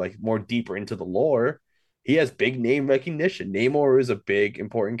people who are like more deeper into the lore. He has big name recognition. Namor is a big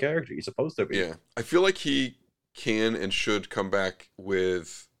important character. He's supposed to be. Yeah, I feel like he can and should come back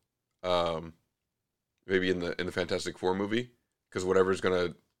with maybe in the Fantastic Four movie, because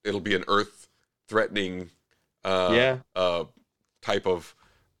it'll be an Earth threatening type of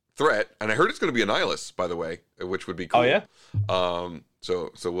threat, and I heard it's going to be Annihilus, by the way, which would be cool. Oh yeah.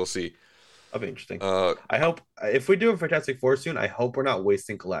 So we'll see. That'll be interesting. I hope if we do a Fantastic Four soon, I hope we're not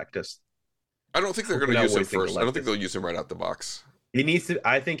wasting Galactus. I don't think they're going to use him first. I don't think they'll use him right out the box. He needs to.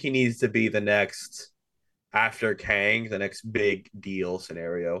 I think he needs to be the next after Kang, the next big deal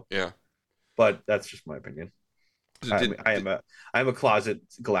scenario. Yeah, but that's just my opinion. I'm a closet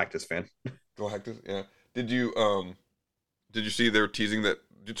Galactus fan. Galactus, yeah. Did you see they're teasing that?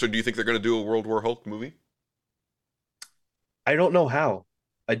 So do you think they're going to do a World War Hulk movie? I don't know how.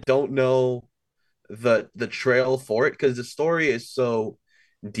 I don't know the trail for it because the story is so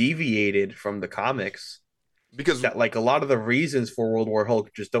deviated from the comics. Because that, like, a lot of the reasons for World War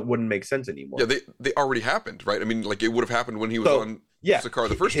Hulk just wouldn't make sense anymore. Yeah, they already happened, right? I mean, like, it would have happened when he was on Sakaar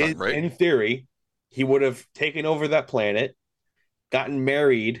the first time, right? In theory, he would have taken over that planet, gotten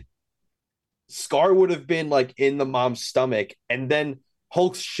married. Scar would have been, like, in the mom's stomach, and then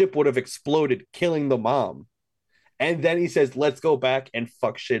Hulk's ship would have exploded, killing the mom. And then he says, let's go back and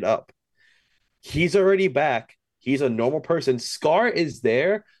fuck shit up. He's already back. He's a normal person. Scar is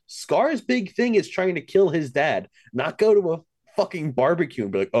there. Scar's big thing is trying to kill his dad, not go to a fucking barbecue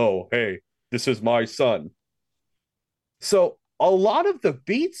and be like, oh, hey, this is my son. So a lot of the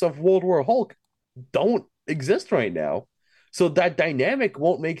beats of World War Hulk don't exist right now. So that dynamic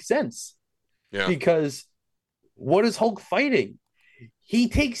won't make sense. Yeah. Because what is Hulk fighting? He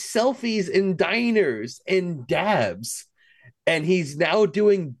takes selfies in diners and dabs, and he's now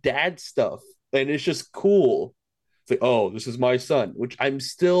doing dad stuff, and it's just cool. It's like, oh, this is my son, which I'm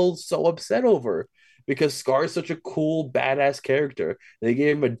still so upset over because Scar is such a cool, badass character. They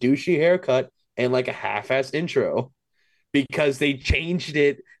gave him a douchey haircut and like a half-ass intro because they changed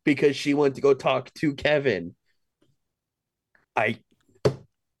it because she went to go talk to Kevin. I'm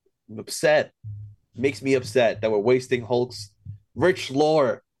upset. Makes me upset that we're wasting Hulk's rich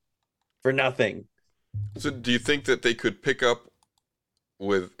lore for nothing. So do you think that they could pick up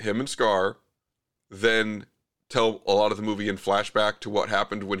with him and Scar, then tell a lot of the movie in flashback to what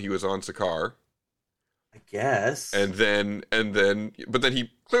happened when he was on Sakaar? I guess. And then but then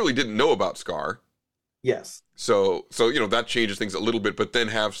he clearly didn't know about Scar. Yes. So that changes things a little bit, but then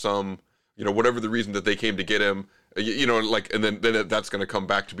have some, whatever the reason that they came to get him, and then that's going to come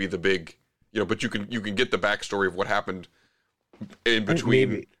back to be the big, but you can get the backstory of what happened in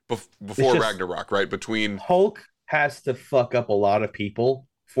between before Ragnarok, right? Between Hulk has to fuck up a lot of people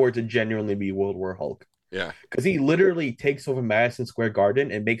for it to genuinely be World War Hulk. Yeah. Because he literally takes over Madison Square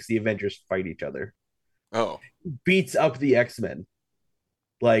Garden and makes the Avengers fight each other. Oh. Beats up the X-Men.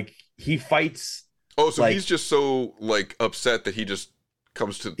 Like, he fights. Oh, so he's just so, like, upset that he just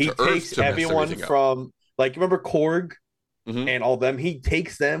comes to Earth to mess everything up. He takes everyone from, like, remember Korg and all them? He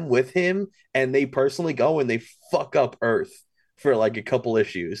takes them with him, and they personally go and they fuck up Earth for, like, a couple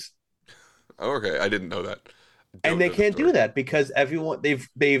issues. Okay, I didn't know that. And they can't do that because everyone, they've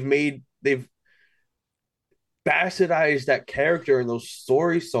bastardized that character and those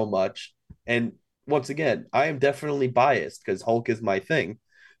stories so much. And once again, I am definitely biased because Hulk is my thing,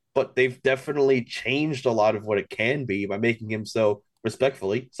 but they've definitely changed a lot of what it can be by making him so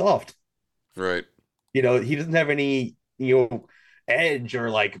respectfully soft. Right. He doesn't have any, edge or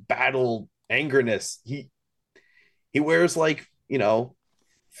like battle angerness. He wears like,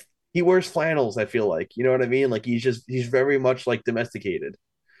 he wears flannels, I feel like, you know what I mean? Like he's very much like domesticated.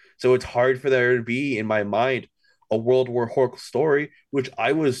 So it's hard for there to be, in my mind, a World War Hulk story, which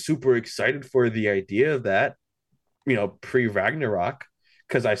I was super excited for the idea of that, pre-Ragnarok,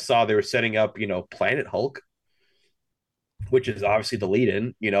 because I saw they were setting up, Planet Hulk, which is obviously the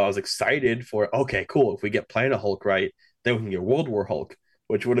lead-in. I was excited for, okay, cool. If we get Planet Hulk right, then we can get World War Hulk,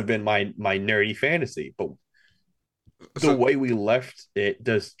 which would have been my nerdy fantasy. But the way we left it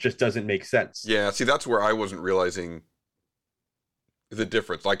just doesn't make sense. Yeah, see, that's where I wasn't realizing the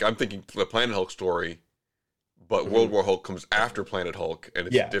difference. Like, I'm thinking the Planet Hulk story, but World War Hulk comes after Planet Hulk, and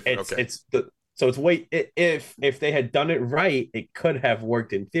it's different. If they had done it right, it could have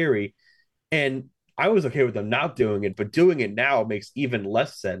worked in theory, and I was okay with them not doing it, but doing it now makes even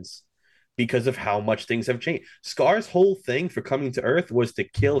less sense because of how much things have changed. Scar's whole thing for coming to Earth was to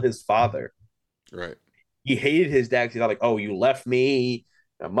kill his father. Right. He hated his dad because he thought, like, oh, you left me,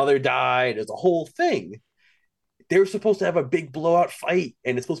 my mother died. It's a whole thing. They were supposed to have a big blowout fight,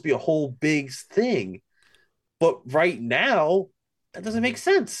 and it's supposed to be a whole big thing. But right now, that doesn't make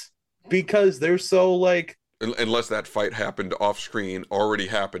sense because they're so like. Unless that fight happened off screen, already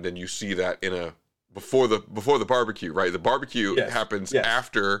happened, and you see that before the barbecue, right? The barbecue happens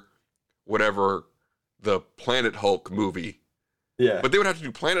after whatever the Planet Hulk movie. Yeah. But they would have to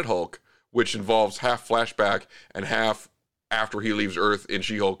do Planet Hulk, which involves half flashback and half after he leaves Earth in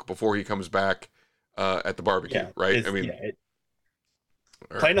She-Hulk before he comes back at the barbecue, right? I mean,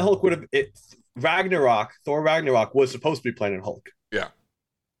 Planet Hulk would have Thor Ragnarok was supposed to be Planet Hulk. Yeah.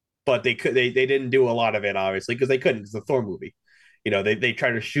 But they didn't do a lot of it, obviously, because they couldn't. It's a Thor movie. They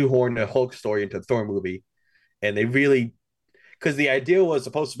tried to shoehorn the Hulk story into the Thor movie, and they really, because the idea was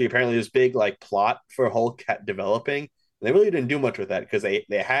supposed to be apparently this big like plot for Hulk developing. And they really didn't do much with that because they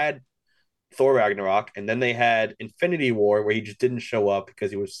had Thor Ragnarok, and then they had Infinity War where he just didn't show up because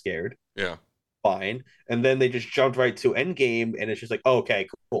he was scared. Yeah. Fine. And then they just jumped right to Endgame, and it's just like, oh, okay,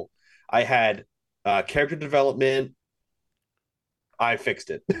 cool. I had character development. I fixed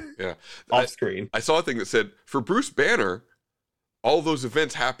it. Yeah. Off screen. I saw a thing that said for Bruce Banner, all those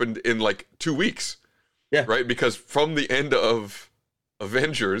events happened in like 2 weeks. Yeah. Right? Because from the end of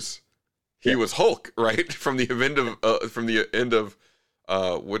Avengers, he was Hulk, right? From the end of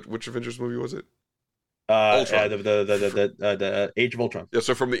which Avengers movie was it? Ultron. The Age of Ultron. Yeah,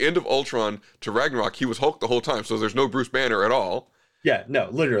 so from the end of Ultron to Ragnarok, he was Hulk the whole time. So there's no Bruce Banner at all. Yeah, no,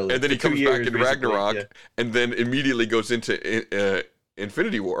 literally. And then he comes back in Ragnarok, and then immediately goes into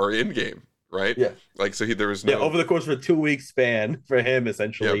Infinity War or Endgame, right? Yeah. Like, so there was no... Yeah, over the course of a 2-week span for him,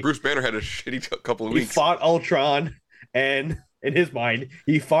 essentially. Yeah, Bruce Banner had a shitty couple of weeks. He fought Ultron, and in his mind,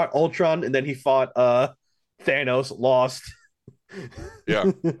 he fought Ultron, and then he fought Thanos, lost.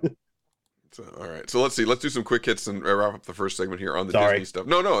 Yeah. So, all right. So let's see. Let's do some quick hits and wrap up the first segment here on the Disney stuff.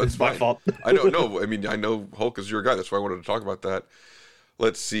 No, it's fine. My fault. I know Hulk is your guy. That's why I wanted to talk about that.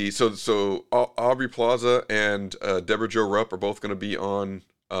 Let's see. So Aubrey Plaza and Deborah Jo Rupp are both going to be on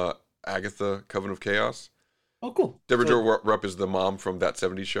Agatha: Coven of Chaos. Oh, cool. Deborah Jo Rupp is the mom from That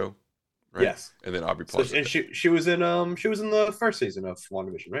 70s Show, right? Yes. And then Aubrey Plaza. And she was in the first season of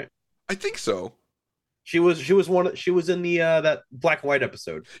WandaVision, right? I think so. She was in the that black and white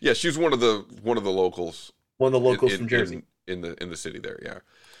episode. Yeah, she's one of the locals. One of the locals from Jersey. In the city there,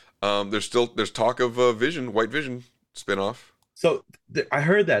 yeah. There's talk of White Vision spinoff. So I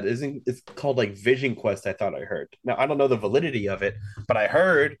heard that it's called like Vision Quest. I thought I heard. Now I don't know the validity of it, but I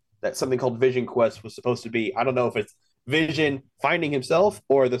heard that something called Vision Quest was supposed to be. I don't know if it's Vision finding himself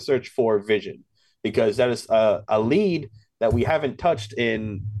or the search for Vision, because that is a lead that we haven't touched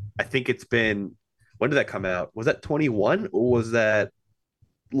in. I think it's been. When did that come out? Was that 21 or was that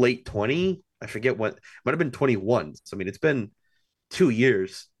late 20? I forget what. It might have been 21. So I mean, it's been 2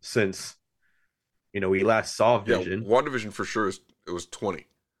 years since we last saw Vision. Yeah, WandaVision for sure it was 20.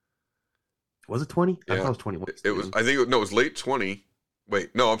 Was it 20? Yeah. I thought it was 21. It was. I think it was late 20.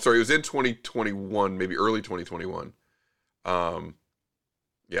 Wait, no, I'm sorry. It was in 2021, maybe early 2021.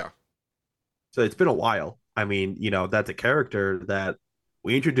 Yeah. So it's been a while. I mean, that's a character that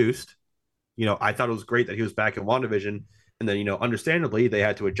we introduced. I thought it was great that he was back in WandaVision, and then understandably they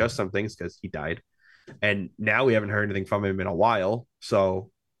had to adjust some things because he died, and now we haven't heard anything from him in a while.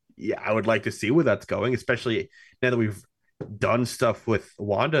 So yeah, I would like to see where that's going, especially now that we've done stuff with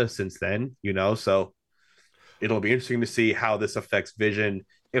Wanda since then. So it'll be interesting to see how this affects Vision,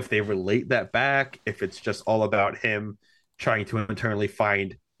 if they relate that back, if it's just all about him trying to internally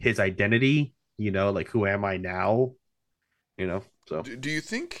find his identity. Like, who am I now? So do you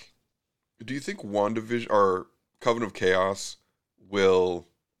think WandaVision or Coven of Chaos will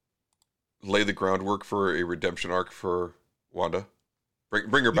lay the groundwork for a redemption arc for Wanda?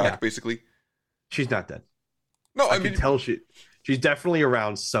 Bring her back, basically? She's not dead. No, I can tell she's definitely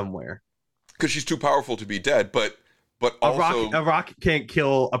around somewhere. Because she's too powerful to be dead, but also... A rock can't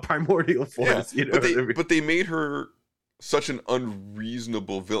kill a primordial force. Yeah, but they made her such an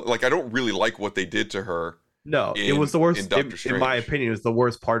unreasonable villain. Like, I don't really like what they did to her. No, it was the worst. In my opinion, it was the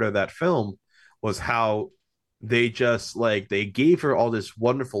worst part of that film was how they just they gave her all this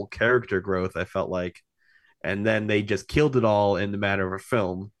wonderful character growth. I felt like, and then they just killed it all in the matter of a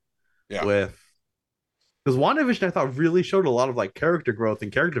film. Yeah. Because WandaVision, I thought, really showed a lot of character growth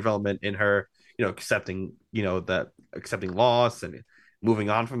and character development in her. Accepting loss and moving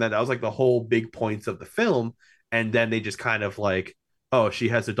on from that. That was the whole big points of the film, and then they just kind of oh, she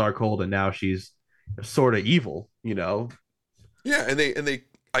has a Darkhold, and now she's sort of evil, Yeah, and they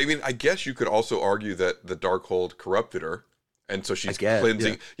I mean, I guess you could also argue that the Darkhold corrupted her, and so she's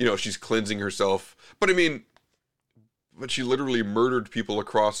cleansing, she's cleansing herself. But I mean, she literally murdered people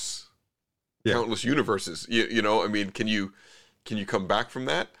across countless universes. I mean, can you come back from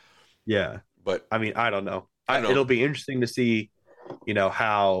that? Yeah. But I mean, I don't know. It'll be interesting to see,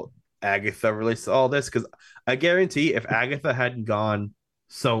 how Agatha relates to all this, because I guarantee if Agatha hadn't gone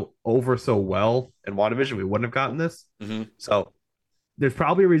so well in WandaVision, we wouldn't have gotten this. Mm-hmm. So there's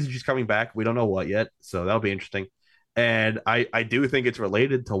probably a reason she's coming back. We don't know what yet, so that'll be interesting. And I do think it's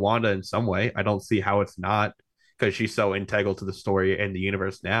related to Wanda in some way. I don't see how it's not, because she's so integral to the story and the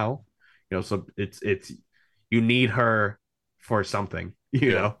universe now. So it's you need her for something,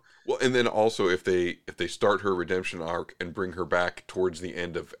 you know. Well, and then also if they start her redemption arc and bring her back towards the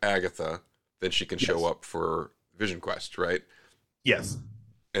end of Agatha, then she can show up for Vision Quest, right? Yes.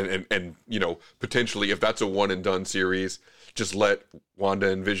 And potentially if that's a one and done series, just let Wanda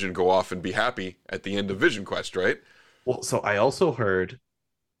and Vision go off and be happy at the end of Vision Quest, right? Well, so I also heard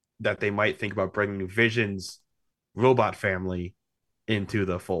that they might think about bringing Vision's robot family into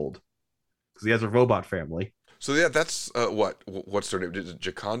the fold, because he has a robot family. So yeah, that's what's her name? Is it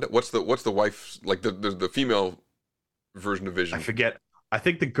Jaconda? What's the wife, like the female version of Vision? I forget. I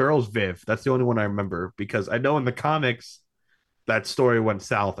think the girl's Viv. That's the only one I remember, because I know in the comics that story went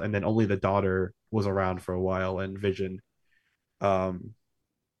south, and then only the daughter was around for a while, and Vision. Because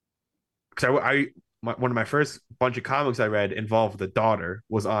one of my first bunch of comics I read involved the daughter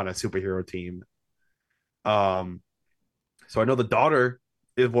was on a superhero team. So I know the daughter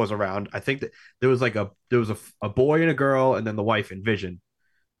was around. I think that there was a boy and a girl, and then the wife and Vision.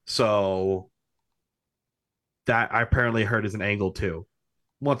 So that I apparently heard is an angle too.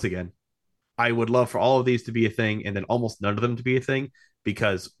 Once again, I would love for all of these to be a thing, and then almost none of them to be a thing,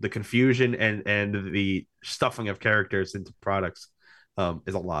 because the confusion and the stuffing of characters into products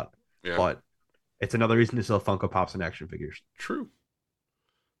is a lot. Yeah. But it's another reason to sell Funko Pops and action figures. True.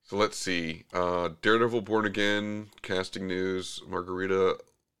 So let's see. Daredevil Born Again, casting news, Margarita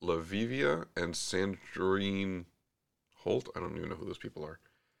Lavivia and Sandrine Holt. I don't even know who those people are.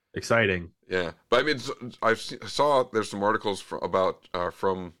 Exciting. Yeah. But I mean, I saw there's some articles about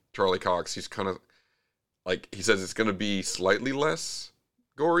from Charlie Cox. He's kind of like, he says it's going to be slightly less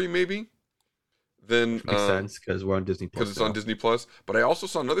gory maybe than Which makes sense, because we're on Disney Plus. Because it's on Disney Plus. But I also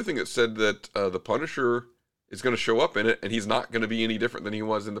saw another thing that said that the Punisher is going to show up in it, and he's not going to be any different than he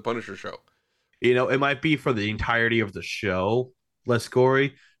was in the Punisher show. It might be for the entirety of the show less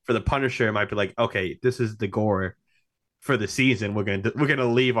gory. For the Punisher, it might be like, okay, this is the gore for the season. We're gonna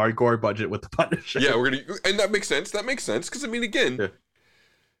leave our gore budget with the Punisher. Yeah, and that makes sense. Because I mean, again,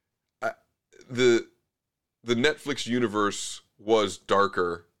 the Netflix universe was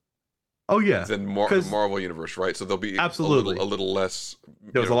darker. Oh yeah, than the Marvel universe, right? So there'll be absolutely a little less.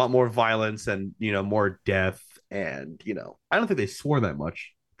 There was a lot more violence and more death, and I don't think they swore that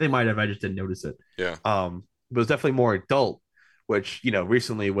much. They might have. I just didn't notice it. Yeah. But it was definitely more adult, which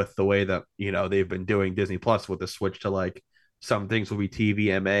recently with the way that they've been doing Disney Plus with the switch to like some things will be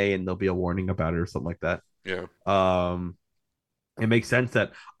TVMA and there'll be a warning about it or something like that. Yeah. It makes sense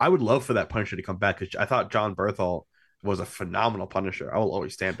that I would love for that Punisher to come back, because I thought John Berthal was a phenomenal Punisher. I will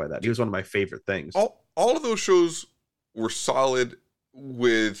always stand by that. He was one of my favorite things. All of those shows were solid,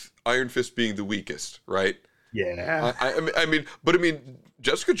 with Iron Fist being the weakest, right? Yeah. I mean,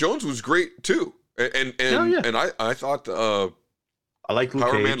 Jessica Jones was great too, and I thought I like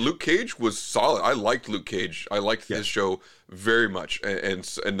Power Man. Luke Cage was solid. I liked Luke Cage. I liked this show very much, and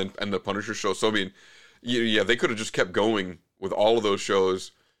the Punisher show. So I mean, they could have just kept going with all of those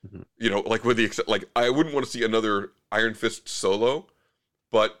shows. Like with the I wouldn't want to see another Iron Fist solo,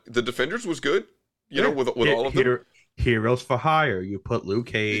 but the Defenders was good. With all of them. Heroes for Hire. You put Luke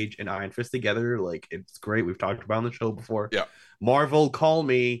Cage and Iron Fist together, like it's great. We've talked about on the show before. Yeah. Marvel, call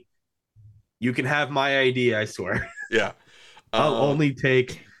me. You can have my idea. I swear. Yeah. I'll only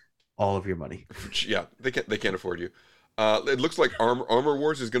take all of your money. Yeah, they can't afford you. It looks like Armor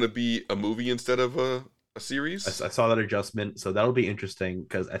Wars is going to be a movie instead of a series. I saw that adjustment, so that'll be interesting,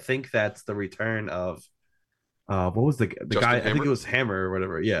 because I think that's the return of what was the guy? Hammer? I think it was Hammer or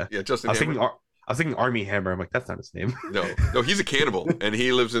whatever. Yeah, Justin Hammer. I was thinking Army Hammer. I'm like, that's not his name. No, he's a cannibal, and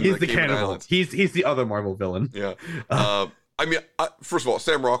he lives in the Cayman cannibal. Islands. He's the other Marvel villain. Yeah. I mean, first of all,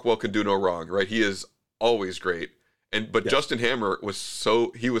 Sam Rockwell can do no wrong, right? He is always great, but Justin Hammer was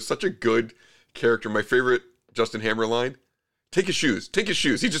such a good character. My favorite Justin Hammer line: "Take his shoes, take his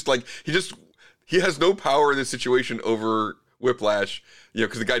shoes." He has no power in this situation over Whiplash,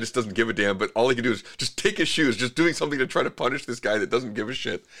 because the guy just doesn't give a damn, but all he can do is just take his shoes, just doing something to try to punish this guy that doesn't give a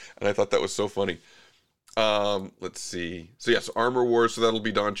shit. And I thought that was so funny. Let's see. So yes, Armor Wars, so that'll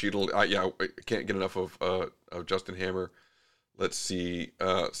be Don Cheadle. I can't get enough of Justin Hammer. Let's see.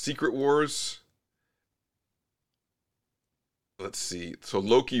 Secret Wars. Let's see. So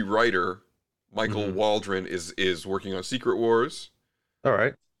Loki writer Michael Waldron is working on Secret Wars. All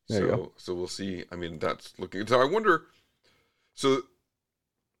right. There you go. So we'll see. I mean, that's looking. So I wonder. So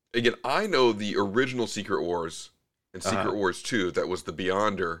again, I know the original Secret Wars and Secret Wars 2. That was the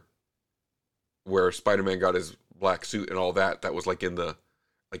Beyonder, where Spider-Man got his black suit and all that. That was like in the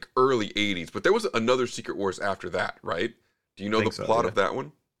like early 80s. But there was another Secret Wars after that, right? Do you know the plot of that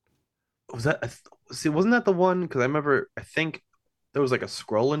one? Was that wasn't that the one? Because I think there was like a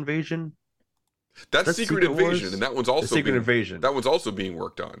Skrull invasion. That's Secret Invasion, Wars? and that one's also Secret Invasion. That one's also being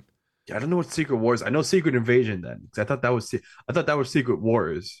worked on. Yeah, I don't know what Secret Wars. I know Secret Invasion then, because I thought that was Secret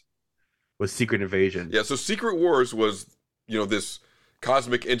Wars. Was Secret Invasion? Yeah, so Secret Wars was, this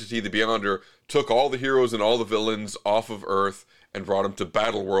cosmic entity, the Beyonder, took all the heroes and all the villains off of Earth and brought them to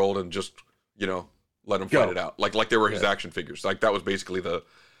Battle World and just, let them fight it out, like they were his action figures. Like that was basically the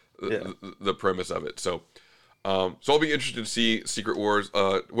premise of it. So I'll be interested to see Secret Wars.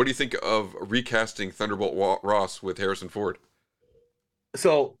 What do you think of recasting Thunderbolt Ross with Harrison Ford?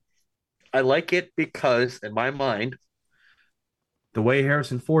 So I like it because, in my mind, the way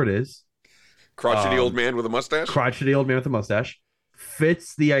Harrison Ford is, crotchety old man with a mustache,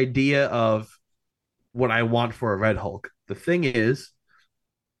 fits the idea of what I want for a Red Hulk. The thing is,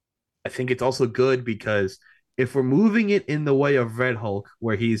 I think it's also good because if we're moving it in the way of Red Hulk,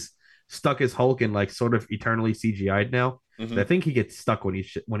 where he's stuck as Hulk and like sort of eternally CGI'd now, I think he gets stuck when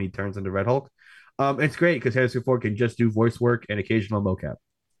he turns into Red Hulk. It's great because Harrison Ford can just do voice work and occasional mocap.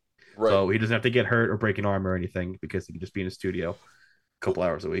 Right. So he doesn't have to get hurt or break an arm or anything because he can just be in a studio a couple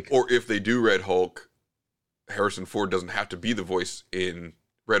hours a week. Or if they do Red Hulk, Harrison Ford doesn't have to be the voice in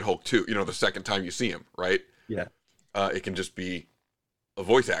Red Hulk 2, the second time you see him, right? Yeah. It can just be a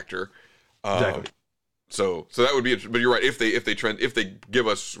voice actor. Exactly. So that would be interesting. But you're right. If they give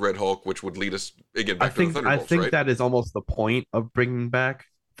us Red Hulk, which would lead us again back to the Thunderbolts, I think right? that is almost the point of bringing back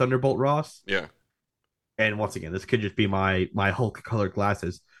Thunderbolt Ross. Yeah. And once again, this could just be my Hulk colored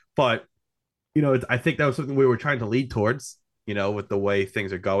glasses. But, I think that was something we were trying to lead towards, with the way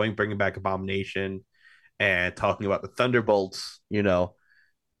things are going, bringing back Abomination and talking about the Thunderbolts.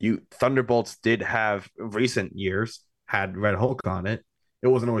 Thunderbolts did have recent years had Red Hulk on it. It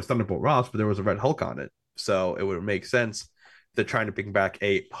wasn't always Thunderbolt Ross, but there was a Red Hulk on it. So it would make sense if they're trying to bring back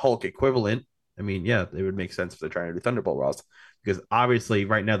a Hulk equivalent. I mean, yeah, it would make sense if they're trying to do Thunderbolt Ross. Because obviously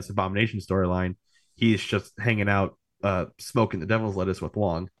right now this Abomination storyline, he's just hanging out smoking the devil's lettuce with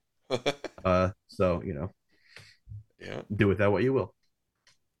Wong. So yeah, do with that what you will.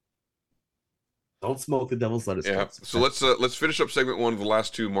 Don't smoke the devil's lettuce. Yeah. So let's finish up segment 1 of the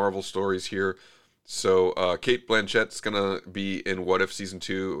last 2 Marvel stories here. So Kate Blanchett's gonna be in What If season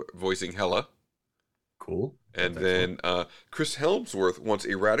 2, voicing Hela. Cool. And then Chris Hemsworth wants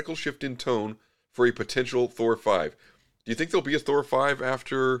a radical shift in tone for a potential Thor 5. Do you think there'll be a Thor 5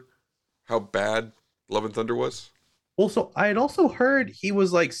 after how bad Love and Thunder was? Also, I had also heard he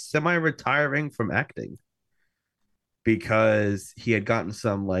was like semi-retiring from acting because he had gotten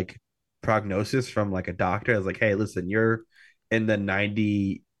some like prognosis from like a doctor. I was like, hey, listen, you're like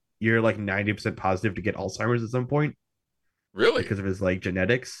 90% positive to get Alzheimer's at some point. Really? Because of his like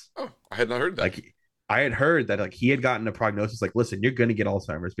genetics. Oh, I had not heard that. Like I had heard that like he had gotten a prognosis like, listen, you're gonna get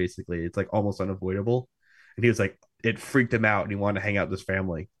Alzheimer's basically. It's like almost unavoidable. And he was like, it freaked him out and he wanted to hang out with his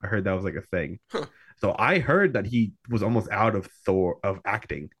family. I heard that was like a thing. Huh. So I heard that he was almost out of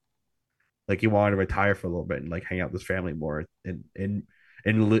acting. Like he wanted to retire for a little bit and like hang out with his family more and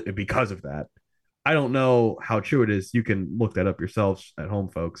because of that. I don't know how true it is. You can look that up yourselves at home,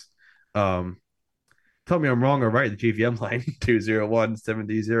 folks. Tell me I'm wrong or right. The GVM line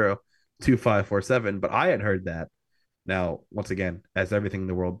 201-730-2547. But I had heard that. Now, once again, as everything in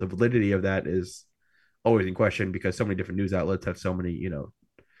the world, the validity of that is always in question because so many different news outlets have so many,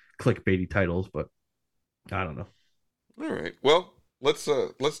 clickbaity titles. But I don't know. All right. Well, let's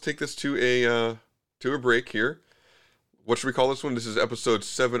take this to a break here. What should we call this one? This is episode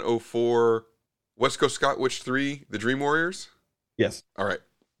 704, West Coast Scott Witch 3, The Dream Warriors? Yes. All right.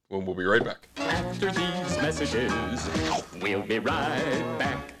 Well, we'll be right back. After these messages, we'll be right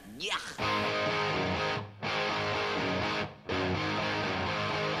back. Yeah.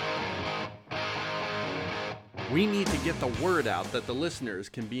 We need to get the word out that the listeners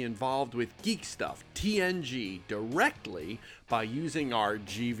can be involved with Geek Stuff TNG directly by using our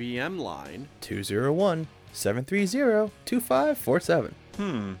GVM line 201-730-2547.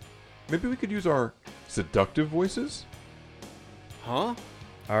 Maybe we could use our seductive voices? Huh?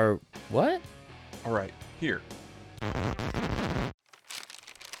 Our what? All right, here.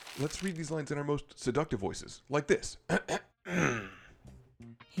 Let's read these lines in our most seductive voices, like this.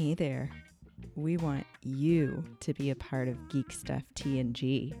 Hey there. We want you to be a part of Geek Stuff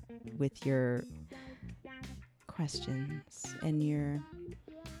TNG with your questions and your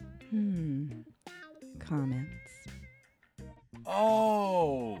comments.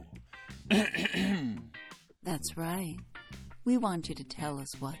 Oh! That's right. We want you to tell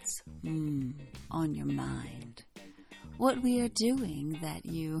us what's on your mind. what we are doing that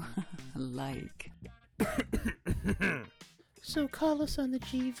you like. So call us on the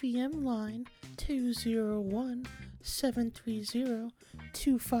GVM line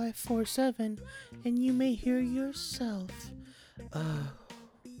 201-730-2547 and you may hear yourself on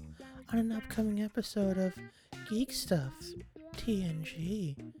an upcoming episode of Geek Stuff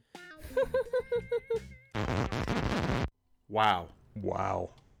TNG. Wow.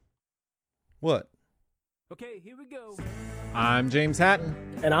 What? Okay, here we go. I'm James Hatton.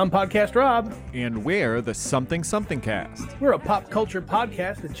 And I'm Podcast Rob. And we're the Something Something Cast. We're a pop culture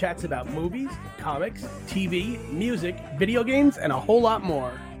podcast that chats about movies, comics, TV, music, video games, and a whole lot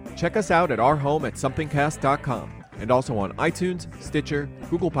more. Check us out at our home at somethingcast.com and also on iTunes, Stitcher,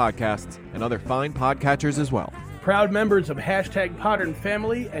 Google Podcasts, and other fine podcatchers as well. Proud members of Hashtag Podern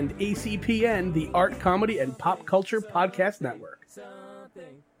Family and ACPN, the Art, Comedy, and Pop Culture Podcast Network.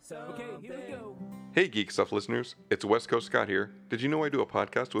 Okay, here we go. Hey, Geek Stuff listeners. It's West Coast Scott here. Did you know I do a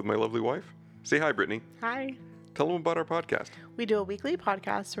podcast with my lovely wife? Say hi, Brittany. Hi. Tell them about our podcast. We do a weekly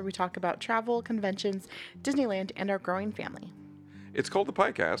podcast where we talk about travel, conventions, Disneyland, and our growing family. It's called the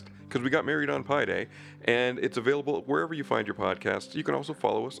Piecast because we got married on Pi Day, and it's available wherever you find your podcasts. You can also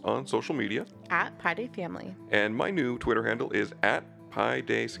follow us on social media. At Pi Day Family. And my new Twitter handle is at Pi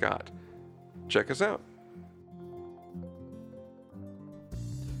Day Scott. Check us out.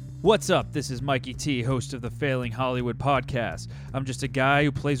 What's up? This is Mikey T, host of the Failing Hollywood podcast. I'm just a guy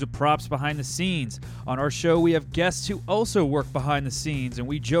who plays with props behind the scenes. On our show, we have guests who also work behind the scenes, and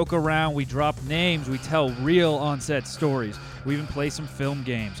we joke around, we drop names, we tell real on-set stories. We even play some film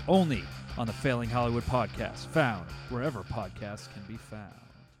games, only on the Failing Hollywood podcast, found wherever podcasts can be found.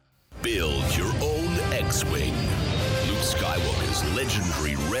 Build your own X-Wing. Luke Skywalker's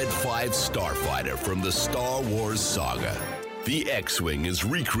legendary Red 5 starfighter from the Star Wars saga. The X-Wing is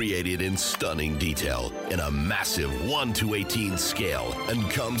recreated in stunning detail in a massive 1:18 scale and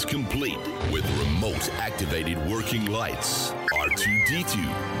comes complete with remote-activated working lights, R2-D2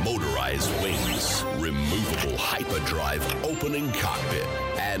 motorized wings, removable hyperdrive opening cockpit,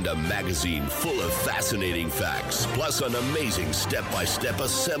 and a magazine full of fascinating facts, plus an amazing step-by-step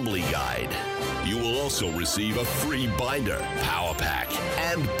assembly guide. You will also receive a free binder, power pack,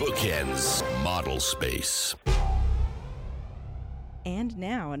 and bookends model space. And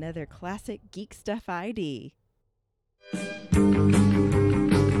now another classic Geek Stuff ID.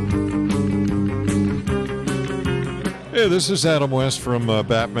 Hey, this is Adam West from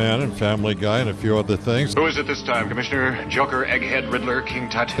Batman and Family Guy and a few other things. Who is it this time, Commissioner? Joker, Egghead, Riddler,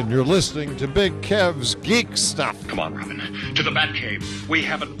 King Tut? And you're listening to Big Kev's Geek Stuff. Come on, Robin. To the Batcave. We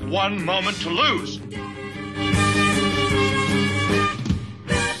haven't one moment to lose.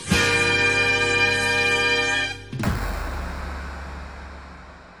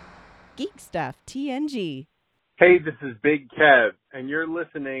 Geek Stuff TNG. Hey, this is Big Kev, and you're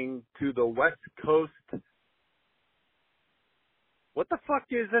listening to the West Coast. What the fuck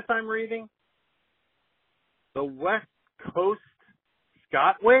is this I'm reading? The West Coast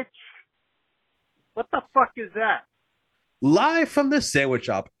Scotwich? What the fuck is that? Live from the Sandwich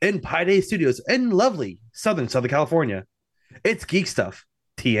Shop in Pi Day Studios in lovely Southern California. It's Geek Stuff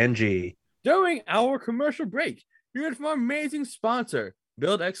TNG. During our commercial break, you heard from our amazing sponsor,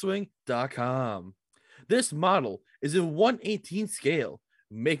 BuildXwing.com. This model is in 1/18 scale,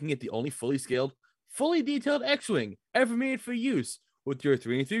 making it the only fully scaled, fully detailed X-Wing ever made for use with your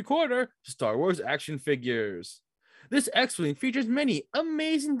 3 3/4 Star Wars action figures. This X-Wing features many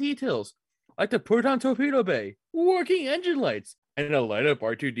amazing details, like the proton torpedo bay, working engine lights, and a light-up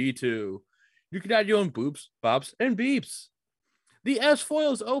R2-D2. You can add your own boops, bops, and beeps. The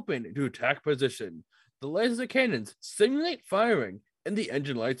S-foil is open to attack position. The laser cannons simulate firing, and the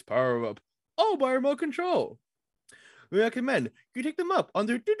engine lights power up, all by remote control. We recommend you take them up on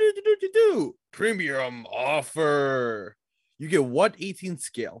their premium offer. You get 1/18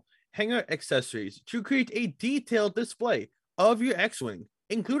 scale hangar accessories to create a detailed display of your X-Wing,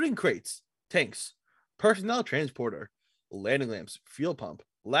 including crates, tanks, personnel transporter, landing lamps, fuel pump,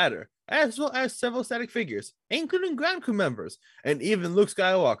 ladder, as well as several static figures, including ground crew members, and even Luke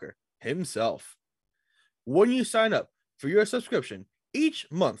Skywalker himself. When you sign up for your subscription each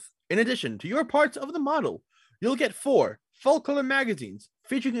month, in addition to your parts of the model, you'll get 4 full-color magazines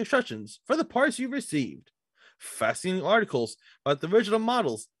featuring instructions for the parts you received, fascinating articles about the original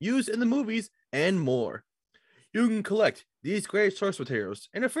models used in the movies, and more. You can collect these great source materials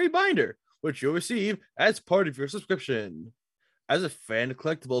in a free binder, which you'll receive as part of your subscription. As a fan of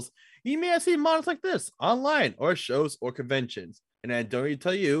collectibles, you may have seen models like this online or at shows or conventions, and I don't need to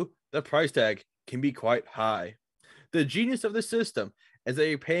tell you, the price tag can be quite high. The genius of the system is that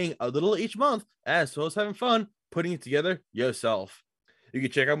you're paying a little each month as well as having fun putting it together yourself. You can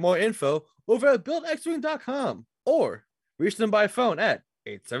check out more info over at buildxwing.com or reach them by phone at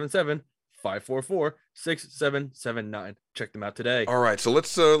 877-544-6779. Check them out today. All right, so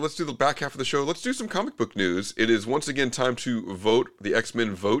let's do the back half of the show. Let's do some comic book news. It is once again time to vote. The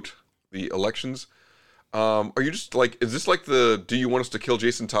X-Men vote the elections. Are you just like, is this like the do you want us to kill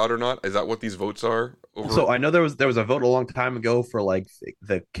Jason Todd or not? Is that what these votes are? So I know there was a vote a long time ago for like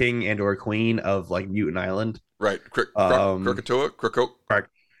the king and or queen of like Mutant Island. Right. Krakatoa?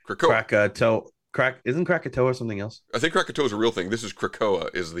 Isn't Krakatoa something else? I think Krakatoa is a real thing. This is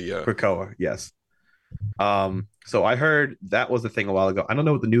Krakoa is the Krakoa, yes. So I heard that was the thing a while ago. I don't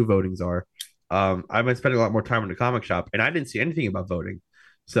know what the new votings are. I've been spending a lot more time in the comic shop and I didn't see anything about voting.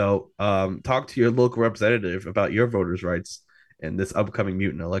 So talk to your local representative about your voters' rights in this upcoming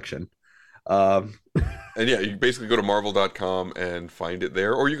mutant election. And yeah, you basically go to marvel.com and find it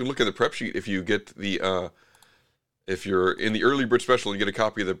there, or you can look at the prep sheet if you get the if you're in the early bird special and you get a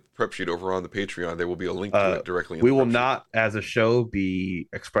copy of the prep sheet over on the Patreon. There will be a link to it directly. We will not, as a show, be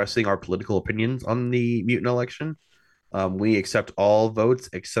expressing our political opinions on the mutant election. We accept all votes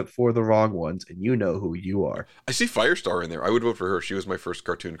except for the wrong ones, and you know who you are. I see Firestar in there. I would vote for her. She was my first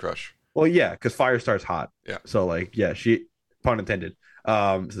cartoon crush. Well, yeah, because Firestar's hot. Yeah. So, like, yeah, she, pun intended.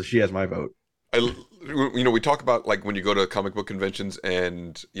 So she has my vote. We talk about like when you go to comic book conventions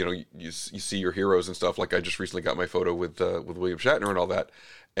and you see your heroes and stuff. Like I just recently got my photo with William Shatner and all that,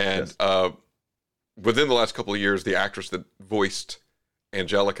 and yes. Within the last couple of years, the actress that voiced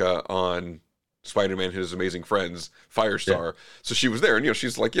Angelica on Spider-Man and His Amazing Friends, Firestar. Yeah. So she was there, and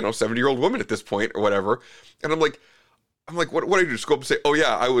she's like 70-year-old woman at this point or whatever. And I'm like, what do I do? Just go up and say, oh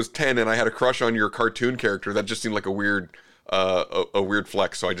yeah, I was 10 and I had a crush on your cartoon character. That just seemed like a weird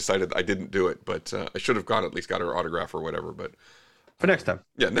flex. So I decided I didn't do it, but I should have at least got her autograph or whatever. But for next time,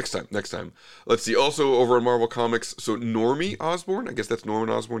 yeah, next time. Let's see. Also over on Marvel Comics, so Normie Osborn, I guess that's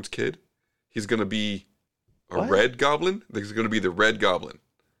Norman Osborn's kid. He's gonna be a Red Goblin. I think he's gonna be the Red Goblin.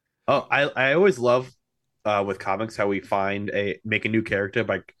 Oh, I always love with comics how we make a new character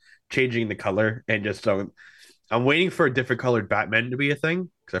by changing the color and just I'm waiting for a different colored Batman to be a thing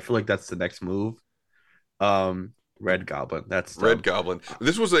because I feel like that's the next move. Red Goblin. That's Red Goblin.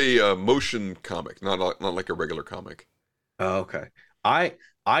 This was a motion comic, not like a regular comic. Oh, okay. I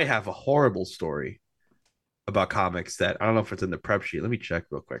have a horrible story about comics that I don't know if it's in the prep sheet. Let me check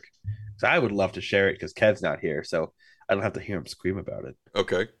real quick. So I would love to share it because Kev's not here, so I don't have to hear him scream about it.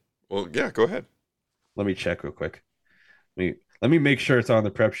 Okay. Well, yeah, go ahead. Let me check real quick. Let me make sure it's on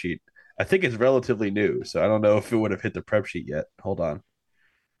the prep sheet. I think it's relatively new, so I don't know if it would have hit the prep sheet yet. Hold on.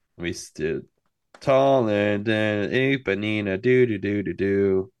 Let me do taller than Ipanina.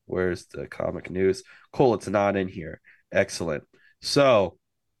 Do. Where's the comic news? Cool, it's not in here. Excellent. So,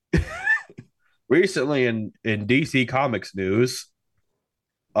 recently in DC Comics news,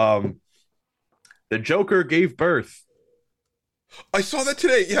 the Joker gave birth. I saw that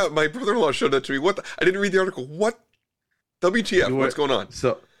today. Yeah, my brother-in-law showed that to me. I didn't read the article. What? WTF? What's going on?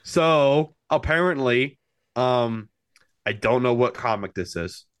 So apparently, I don't know what comic this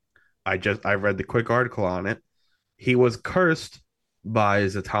is. I read the quick article on it. He was cursed by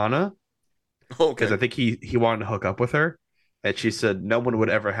Zatanna. Okay. Because I think he wanted to hook up with her, and she said no one would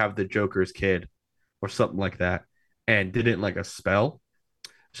ever have the Joker's kid, or something like that, and didn't like a spell.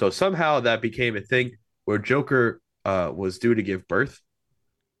 So somehow that became a thing where Joker was due to give birth.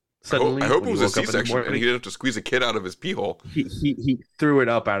 Suddenly, I hope it was a C-section and he didn't have to squeeze a kid out of his pee hole. He threw it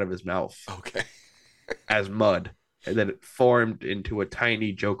up out of his mouth. Okay. As mud, and then it formed into a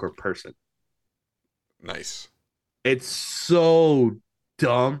tiny Joker person. Nice. It's so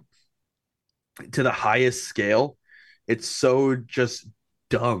dumb to the highest scale. It's so just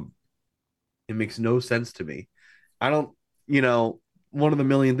dumb. It makes no sense to me. I don't, one of the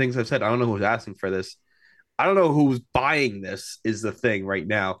million things I've said, I don't know who's asking for this. I don't know who's buying this is the thing right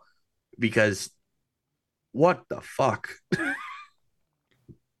now, because what the fuck?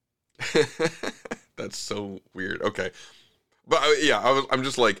 That's so weird. Okay. But yeah, I'm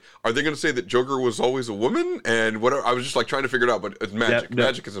just like, are they going to say that Joker was always a woman? And whatever. I was just like trying to figure it out, but it's magic. Yeah, no,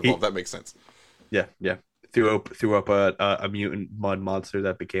 magic is involved. That makes sense. Yeah. Threw up a mutant mud monster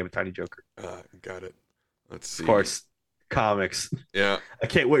that became a tiny Joker. Got it. Let's see. Of course. Comics. Yeah. I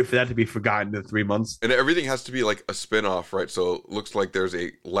can't wait for that to be forgotten in 3 months. And everything has to be like a spin-off, right? So it looks like there's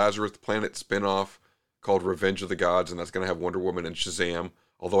a Lazarus Planet spin-off called Revenge of the Gods, and that's going to have Wonder Woman and Shazam.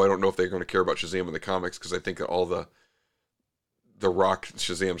 Although I don't know if they're going to care about Shazam in the comics, because I think that all the Rock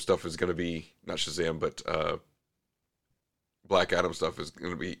Shazam stuff is going to be, not Shazam, but Black Adam stuff is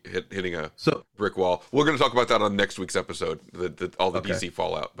going to be hitting a brick wall. We're going to talk about that on next week's episode, all the DC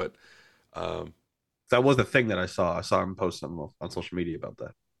fallout. But That was the thing that I saw. I saw him post something on social media about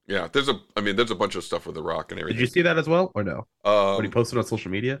that. Yeah, there's a bunch of stuff with The Rock and everything. Did you see that as well, or no? What he posted on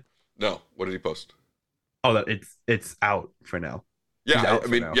social media? No. What did he post? Oh, that it's out for now. Yeah,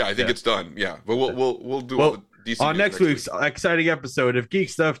 I think it's done. Yeah, but we'll do all the DC on next week's exciting episode of Geek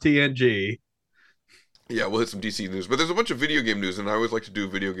Stuff TNG. Yeah, we'll hit some DC news, but there's a bunch of video game news, and I always like to do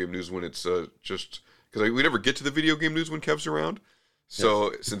video game news when it's just because we never get to the video game news when Kev's around.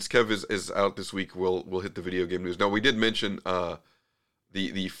 So since Kev is out this week, we'll hit the video game news. Now we did mention the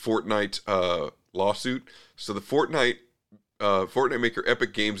Fortnite lawsuit. So the Fortnite maker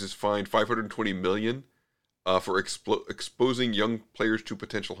Epic Games is fined $520 million for exposing young players to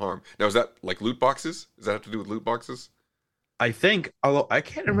potential harm. Now is that like loot boxes? Does that have to do with loot boxes? I think, although I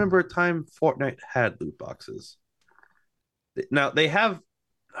can't remember a time Fortnite had loot boxes. Now they have.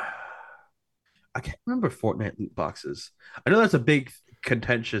 I can't remember Fortnite loot boxes. I know that's a big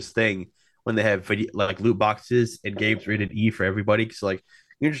contentious thing when they have video, like loot boxes and games rated E for everybody. Because like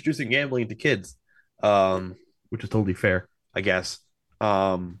you're introducing gambling to kids, which is totally fair, I guess.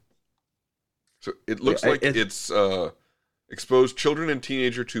 So it looks like it's exposed children and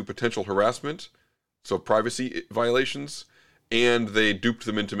teenager to potential harassment, so privacy violations, and they duped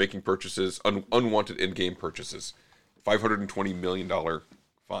them into making purchases, unwanted in-game purchases. $520 million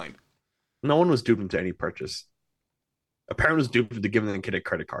fine. No one was duped into any purchase. A parent was duped into giving the kid a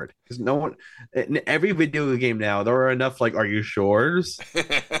credit card. Because no one, in every video game now, there are enough, like, are you sure? You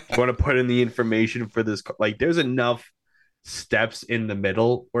want to put in the information for this? Like, there's enough steps in the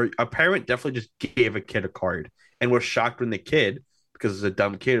middle where a parent definitely just gave a kid a card and was shocked when the kid, because it's a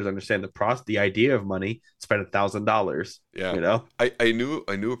dumb kid, doesn't understand the idea of money, spent $1,000. Yeah. You know? I knew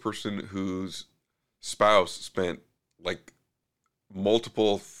a person whose spouse spent, like,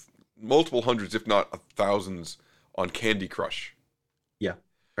 multiple hundreds, if not thousands, on Candy Crush. Yeah,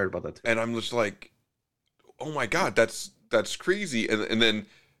 heard about that too. And I'm just like, oh my god, that's crazy. And then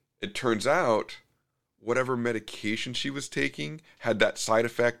it turns out whatever medication she was taking had that side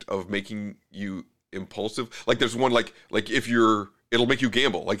effect of making you impulsive. Like there's one like if it'll make you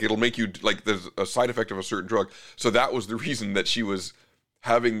gamble. Like it'll make you, like, there's a side effect of a certain drug. So that was the reason that she was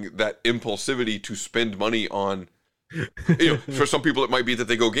having that impulsivity to spend money on. For some people it might be that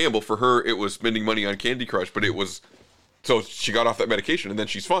they go gamble. For her it was spending money on Candy Crush, but it was, so she got off that medication and then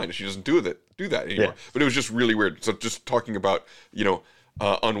she's fine and she doesn't do that anymore. Yeah. But it was just really weird. So just talking about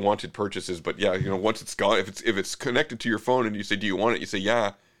unwanted purchases, but once it's gone, if it's connected to your phone and you say, do you want it, you say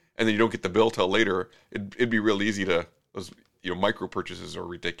yeah, and then you don't get the bill till later, it'd be real easy to, those micro purchases are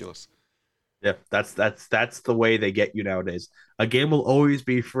ridiculous. Yeah, that's the way they get you nowadays. A game will always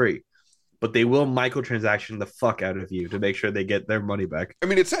be free, but they will microtransaction the fuck out of you to make sure they get their money back. I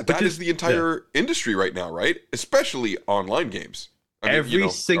mean, it's that is the entire industry right now, right? Especially online games. Every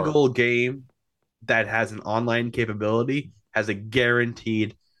single game that has an online capability has a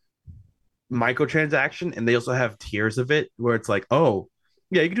guaranteed microtransaction, and they also have tiers of it where it's like, oh,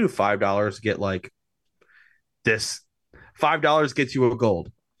 yeah, you can do $5 to get like this. $5 gets you a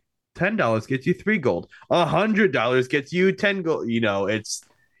gold. $10 gets you 3 gold. $100 gets you 10 gold. It's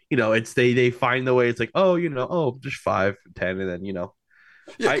they find the way. It's like, just 5, 10, and then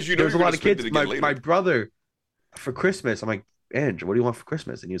there's a lot of kids. My brother for Christmas, I'm like, Andrew, what do you want for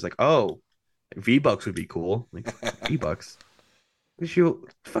Christmas? And he was like, oh, V-Bucks would be cool. I'm like, V-Bucks. You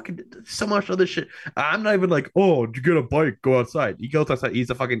fucking so much other shit. I'm not even like, oh, did you get a bike? Go outside. He goes outside. He's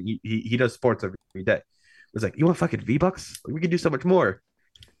a fucking he does sports every day. It's like, you want fucking V-Bucks? We can do so much more.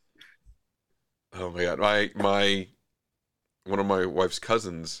 Oh my god, one of my wife's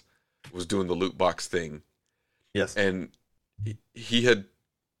cousins was doing the loot box thing. Yes. And he had,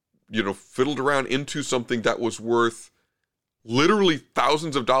 fiddled around into something that was worth literally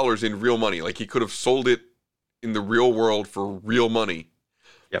thousands of dollars in real money. Like he could have sold it in the real world for real money.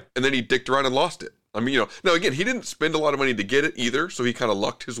 Yep. And then he dicked around and lost it. I mean, now again, he didn't spend a lot of money to get it either. So he kind of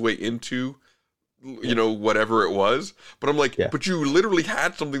lucked his way into, whatever it was. But I'm like, but you literally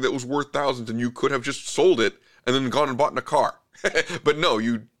had something that was worth thousands and you could have just sold it and then gone and bought in a car. But no,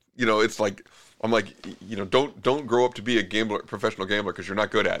 it's like, I'm like, don't grow up to be a professional gambler because you're not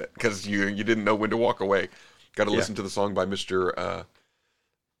good at it, because you didn't know when to walk away. Got to listen to the song by Mr.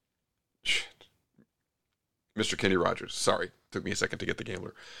 Kenny Rogers. Sorry, took me a second to get the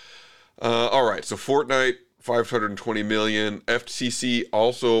gambler. All right, so Fortnite, $520 million. FCC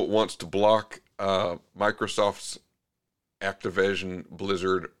also wants to block Microsoft's Activision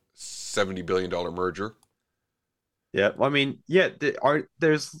Blizzard $70 billion merger. Yeah, well, I mean,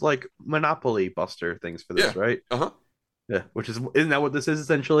 there's like Monopoly Buster things for this, right? Uh-huh. Yeah, isn't that what this is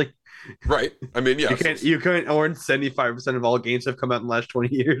essentially? Right. I mean, yeah. You can't earn 75% of all games that have come out in the last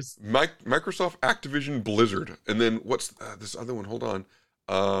 20 years. Microsoft, Activision, Blizzard, and then what's this other one? Hold on.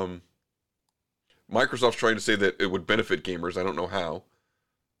 Microsoft's trying to say that it would benefit gamers. I don't know how.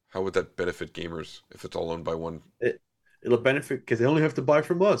 How would that benefit gamers if it's all owned by one? It'll benefit because they only have to buy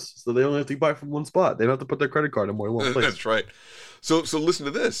from us, so they only have to buy from one spot. They don't have to put their credit card in more than one place. That's right. So listen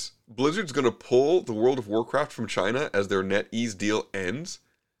to this. Blizzard's going to pull the World of Warcraft from China as their NetEase deal ends.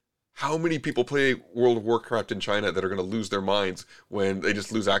 How many people play World of Warcraft in China that are going to lose their minds when they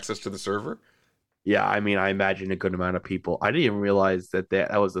just lose access to the server? Yeah, I mean, I imagine a good amount of people. I didn't even realize that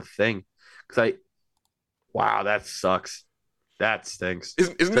was a thing. Wow, that sucks. That stinks.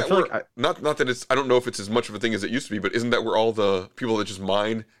 Isn't that where, not that it's, I don't know if it's as much of a thing as it used to be, but isn't that where all the people that just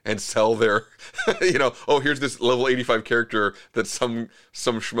mine and sell their, here's this level 85 character that some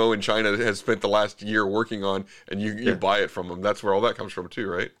schmo in China has spent the last year working on, and you buy it from them. That's where all that comes from too,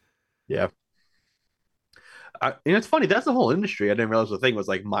 right? Yeah. It's funny. That's the whole industry. I didn't realize the thing was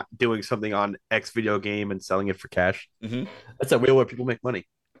like doing something on X video game and selling it for cash. Mm-hmm. That's a way where people make money.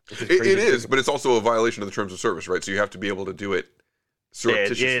 It is, but it's also a violation of the terms of service, right? So you have to be able to do it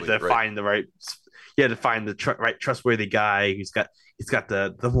surreptitiously. Yeah, to find the right. Yeah, to find the right trustworthy guy who's got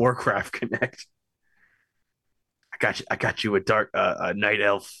the Warcraft connect. I got you a night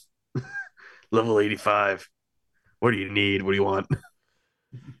elf, level 85. What do you need? What do you want?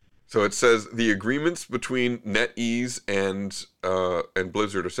 So it says the agreements between NetEase and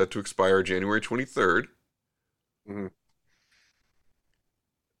Blizzard are set to expire January 23rd. Mm-hmm.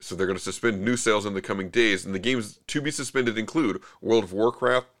 So they're going to suspend new sales in the coming days, and the games to be suspended include World of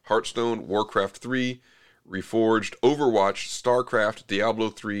Warcraft, Hearthstone, Warcraft 3, Reforged, Overwatch, StarCraft, Diablo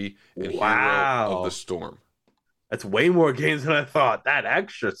 3, and Hero of the Storm. That's way more games than I thought. That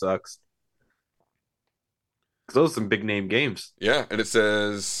extra sucks. Because those are some big name games. Yeah, and it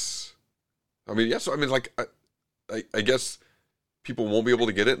says, I guess people won't be able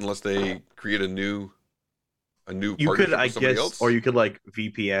to get it unless they create a new you could, I guess, else? Or you could like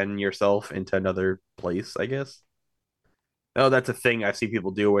VPN yourself into another place, I guess. Oh, that's a thing I see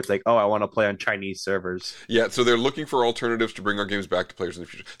people do where it's like, oh, I want to play on Chinese servers. Yeah, so they're looking for alternatives to bring our games back to players in the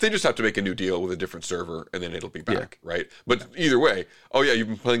future. They just have to make a new deal with a different server, and then it'll be back, right? But either way, oh yeah, you've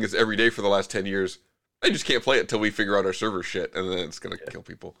been playing this every day for the last 10 years. I just can't play it until we figure out our server shit, and then it's going to kill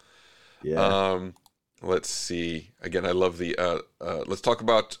people. Yeah. Let's see. Again, I love the... let's talk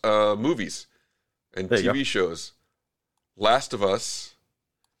about movies and TV shows. Last of Us,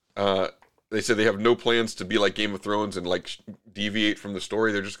 they said they have no plans to be like Game of Thrones and like deviate from the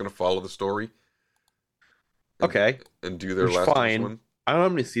story. They're just going to follow the story. And do their Last of Us one. I don't know how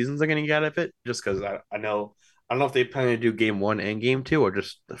many seasons they're going to get out of it, just because I don't know if they plan to do game 1 and game 2 or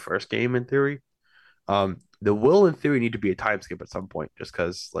just the first game in theory. There will, in theory, need to be a time skip at some point, just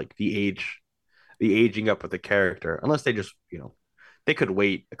because like the aging up with the character, unless they just they could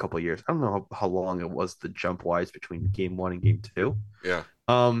wait a couple of years. I don't know how long it was the jump wise between game 1 and game 2. Yeah.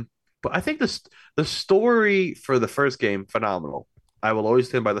 But I think the story for the first game, phenomenal. I will always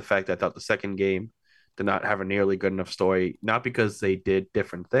stand by the fact that I thought the second game did not have a nearly good enough story, not because they did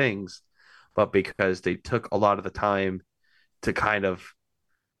different things, but because they took a lot of the time to kind of,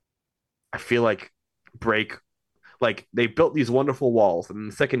 I feel like, break, like they built these wonderful walls, and in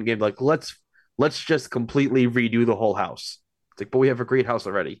the second game, like let's just completely redo the whole house. It's like, but we have a great house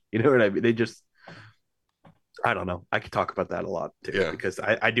already. You know what I mean? They just, I don't know. I could talk about that a lot too, because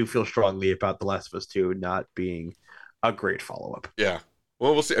I do feel strongly about The Last of Us 2 not being a great follow-up. Yeah.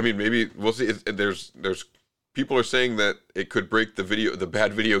 Well, we'll see. I mean, maybe we'll see. There's people are saying that it could break the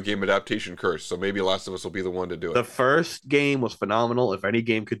bad video game adaptation curse. So maybe Last of Us will be the one to do it. The first game was phenomenal. If any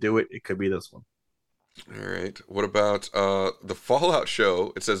game could do it, it could be this one. All right. What about the Fallout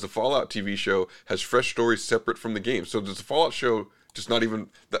show? It says the Fallout TV show has fresh stories separate from the game. So does the Fallout show just not even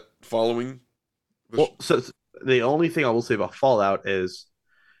following? So the only thing I will say about Fallout is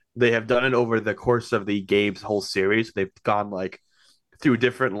they have done it over the course of the game's whole series. They've gone like through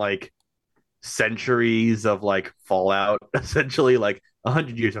different like centuries of like Fallout, essentially like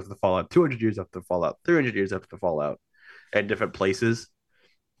 100 years after the Fallout, 200 years after the Fallout, 300 years after the Fallout, and different places.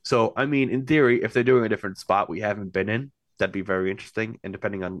 So, I mean, in theory, if they're doing a different spot we haven't been in, that'd be very interesting. And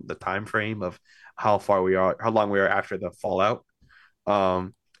depending on the time frame of how long we are after the Fallout,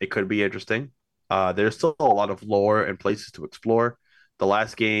 it could be interesting. There's still a lot of lore and places to explore. The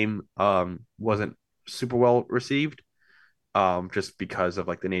last game wasn't super well received, just because of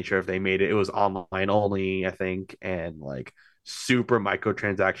like the nature of they made it. It was online only, I think, and like super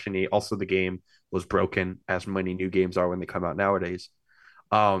microtransaction-y. Also, the game was broken, as many new games are when they come out nowadays.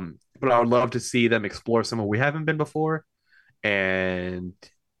 But I would love to see them explore somewhere we haven't been before. and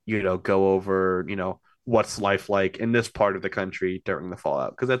go over what's life like in this part of the country during the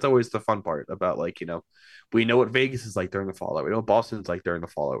fallout, because that's always the fun part about we know what Vegas is like during the fallout, we know what Boston's like during the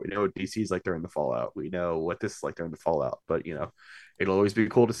fallout, we know what DC is like during the fallout, we know what this is like during the fallout, but it'll always be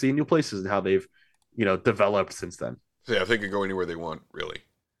cool to see new places and how they've developed since then. So yeah, they can go anywhere they want, really.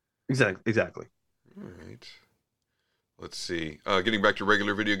 Exactly. All right. Let's see. Getting back to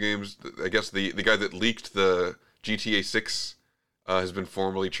regular video games, I guess the guy that leaked the GTA 6 has been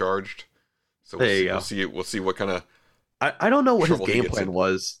formally charged. So we'll see what kind of. I don't know what his game plan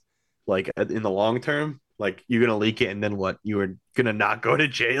was, like in the long term. Like, you're gonna leak it and then what? You were gonna not go to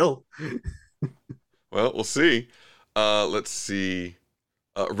jail? Well, we'll see. Let's see.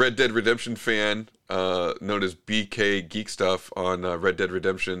 Red Dead Redemption fan, known as BK Geek Stuff on Red Dead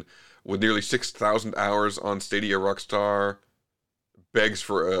Redemption, with nearly 6,000 hours on Stadia, Rockstar begs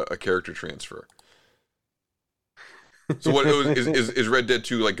for a character transfer. So what is Red Dead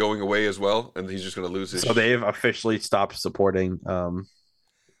 2 like going away as well, and he's just going to lose his? So they've officially stopped supporting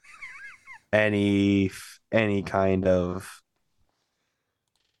any kind of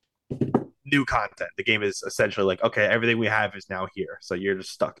new content. The game is essentially like, okay, everything we have is now here, so you're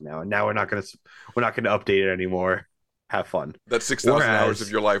just stuck now, and now we're not gonna update it anymore. Have fun. That 6,000 hours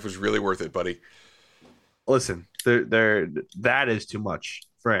of your life was really worth it, buddy. Listen, that is too much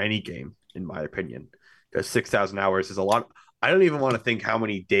for any game, in my opinion. Because 6,000 hours is a lot. I don't even want to think how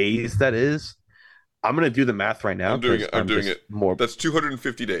many days that is. I'm gonna do the math right now. I'm doing it. More. That's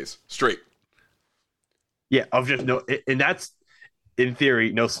 250 days straight. Yeah, of just no, and that's in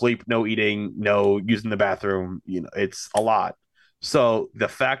theory, no sleep, no eating, no using the bathroom. It's a lot. So the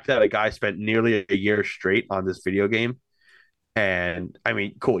fact that a guy spent nearly a year straight on this video game, and I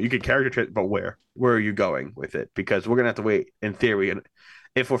mean, cool, you could character but where are you going with it? Because we're gonna have to wait, in theory, and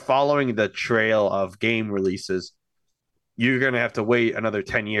if we're following the trail of game releases, you're gonna have to wait another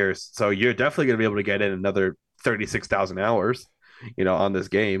 10 years. So you're definitely gonna be able to get in another 36,000 hours, on this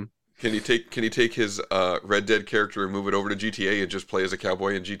game. Can he take his Red Dead character and move it over to GTA and just play as a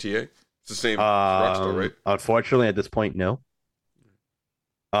cowboy in GTA? It's the same Rockstar, right? Unfortunately, at this point, no.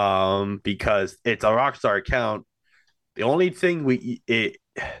 Because it's a Rockstar account. The only thing the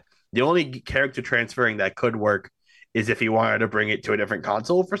only character transferring that could work is if you wanted to bring it to a different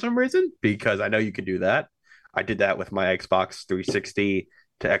console for some reason, because I know you could do that. I did that with my Xbox 360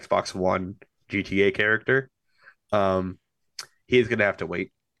 to Xbox One GTA character. He's gonna have to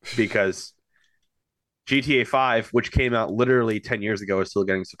wait, because GTA 5, which came out literally 10 years ago, is still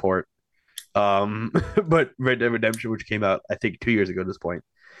getting support. But Red Dead Redemption, which came out I think 2 years ago at this point,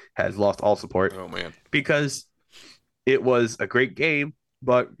 has lost all support. Oh man. Because it was a great game,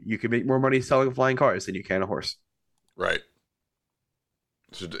 but you can make more money selling flying cars than you can a horse. Right.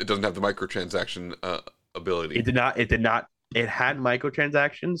 So it doesn't have the microtransaction ability. It did not. It had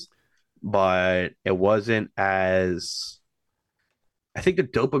microtransactions, but it wasn't as. I think the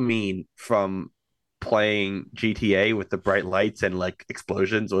dopamine from playing GTA with the bright lights and like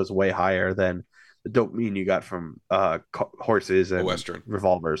explosions was way higher than the dopamine you got from horses and Western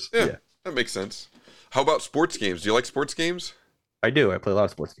revolvers. Yeah, that makes sense. How about sports games? Do you like sports games? I do. I play a lot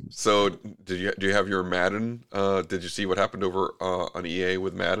of sports games. So, do you have your Madden? Did you see what happened over on EA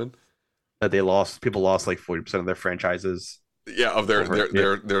with Madden? That they lost. People lost like 40% of their franchises. Yeah, of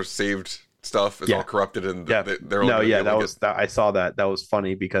their saved stuff is all corrupted, and they're all I saw that. That was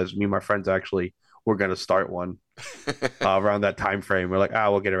funny because me and my friends actually were going to start one around that time frame. We're like,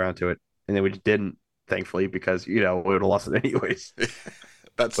 we'll get around to it, and then we just didn't, thankfully, because we would have lost it anyways.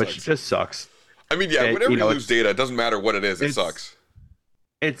 Which just sucks. I mean, yeah, whenever you lose data, it doesn't matter what it is, it sucks.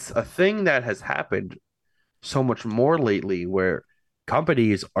 It's a thing that has happened so much more lately, where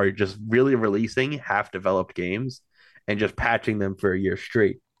companies are just really releasing half-developed games and just patching them for a year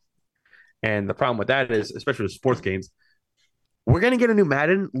straight. And the problem with that is, especially with sports games, we're going to get a new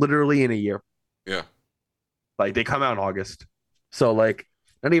Madden literally in a year. Yeah. Like, they come out in August. So, like,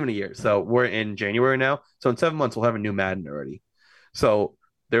 not even a year. So, we're in January now. So, in 7 months, we'll have a new Madden already. So,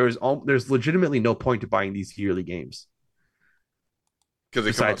 there's legitimately no point to buying these yearly games. Because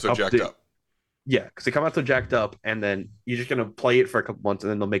they come out so jacked up. Yeah, because they come out so jacked up, and then you're just going to play it for a couple months,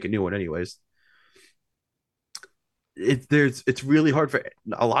 and then they'll make a new one anyways. It's really hard for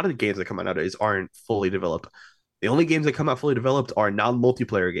a lot of the games that come out nowadays aren't fully developed. The only games that come out fully developed are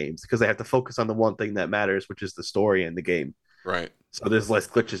non-multiplayer games, because they have to focus on the one thing that matters, which is the story and the game. Right. So there's less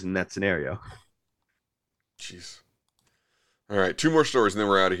glitches in that scenario. Jeez. All right, 2 more stories and then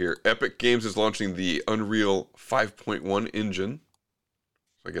we're out of here. Epic Games is launching the Unreal 5.1 engine.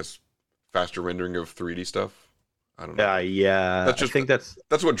 So I guess faster rendering of 3D stuff. I don't know. Yeah. That's just, I think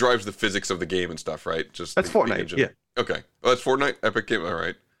that's what drives the physics of the game and stuff, right? Just that's Fortnite. engine. Yeah. Okay. Well, that's Fortnite. Epic Game. All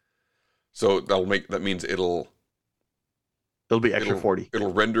right. So that means it'll be extra 40.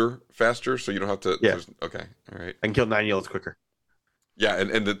 It'll render faster, so you don't have to. Yeah. Okay. All right. I can kill 9-year-olds quicker. Yeah,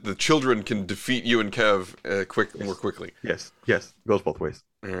 and the children can defeat you and Kev more quickly. Yes. It goes both ways.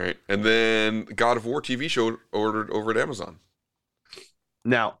 All right. And then God of War TV show ordered over at Amazon.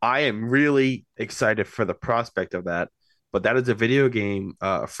 Now, I am really excited for the prospect of that, but that is a video game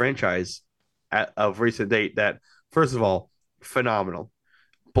franchise of recent date that, first of all, phenomenal.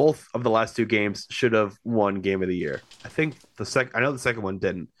 Both of the last 2 games should have won Game of the Year. I think I know the second one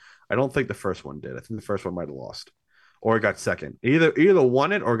didn't. I don't think the first one did. I think the first one might have lost or got second. Either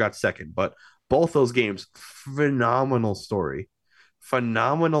won it or got second, but both those games, phenomenal story,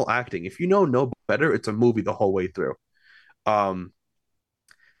 phenomenal acting. If you know no better, it's a movie the whole way through.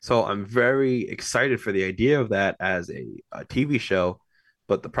 So I'm very excited for the idea of that as a TV show,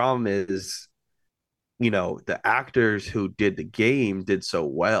 but the problem is, the actors who did the game did so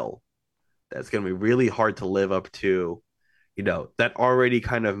well that's going to be really hard to live up to, that already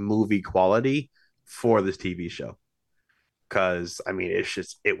kind of movie quality for this TV show. Because, I mean,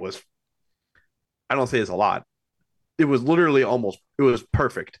 it was, I don't say it's a lot. It was literally it was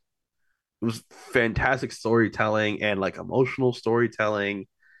perfect. It was fantastic storytelling and like emotional storytelling.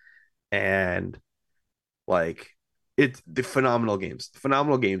 And like it's the phenomenal games.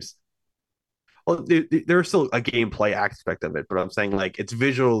 Well, there's still a gameplay aspect of it, but I'm saying like it's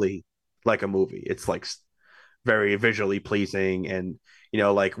visually like a movie. It's like very visually pleasing, and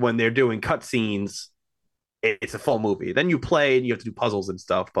like when they're doing cutscenes, it's a full movie. Then you play and you have to do puzzles and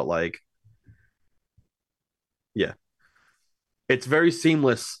stuff, but like, yeah, it's very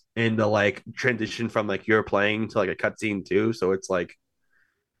seamless in the like transition from like you're playing to like a cutscene too. So it's like.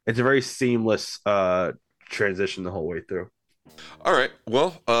 It's a very seamless transition the whole way through. All right.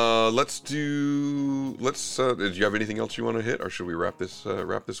 Well, did you have anything else you want to hit, or should we wrap this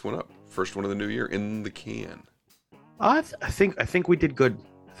one up? First one of the new year in the can. I think we did good.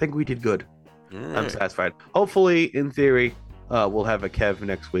 Right. I'm satisfied. Hopefully, in theory, we'll have a Kev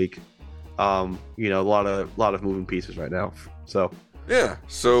next week. A lot of moving pieces right now. So yeah.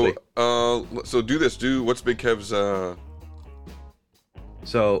 So do this. What's Big Kev's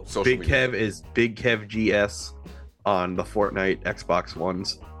So social Big media. Kev is Big Kev GS on the Fortnite Xbox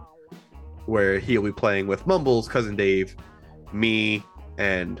Ones, where he'll be playing with Mumbles, Cousin Dave, me,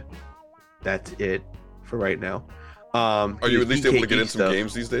 and that's it for right now. Are you at least able to get in some stuff.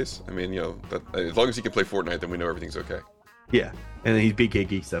 games these days? I mean, that, as long as he can play Fortnite, then we know everything's okay. Yeah, and then he's BK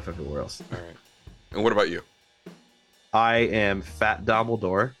Geek stuff everywhere else. All right. And what about you? I am Fat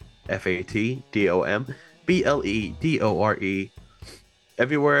Dumbledore, FATDOMBLEDORE.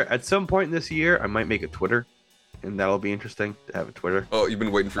 Everywhere. At some point this year, I might make a Twitter, and that'll be interesting to have a Twitter. Oh, you've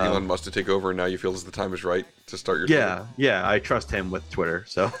been waiting for Elon Musk to take over, and now you feel as the time is right to start your Twitter? Yeah, I trust him with Twitter,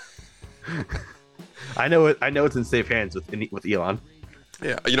 so I know it's in safe hands with Elon.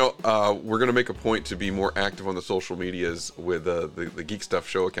 Yeah, we're gonna make a point to be more active on the social medias with the Geek Stuff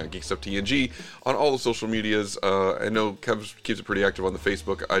show account, Geek Stuff TNG, on all the social medias. I know Kev keeps it pretty active on the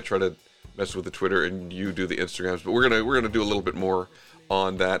Facebook. I try to mess with the Twitter, and you do the Instagrams, but we're gonna do a little bit more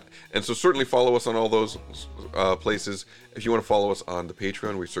on that. And so certainly follow us on all those places. If you want to follow us on the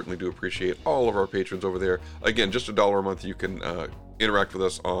Patreon, we certainly do appreciate all of our patrons over there. Again, just $1 a month, you can interact with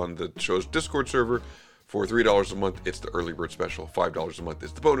us on the show's Discord server. For $3 a month, it's the early bird special. $5 a month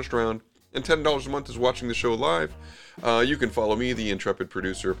is the bonus round, and $10 a month is watching the show live. You can follow me, the intrepid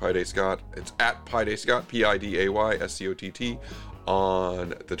producer, Payday Scott. It's at Payday Scott, PIDAYSCOTT,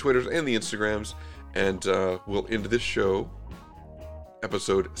 on the Twitters and the Instagrams. And we'll end this show,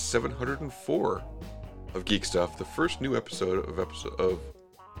 episode 704 of Geek Stuff, the first new episode of the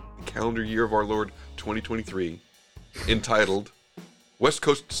calendar year of our Lord 2023, entitled West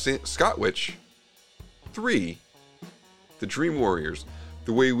Coast Scotwitch 3, The Dream Warriors,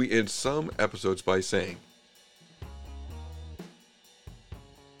 the way we end some episodes by saying,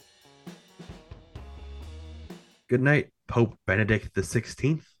 Good night, Pope Benedict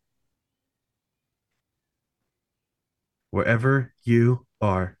XVI. Wherever you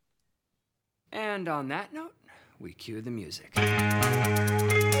are. And on that note, we cue the music.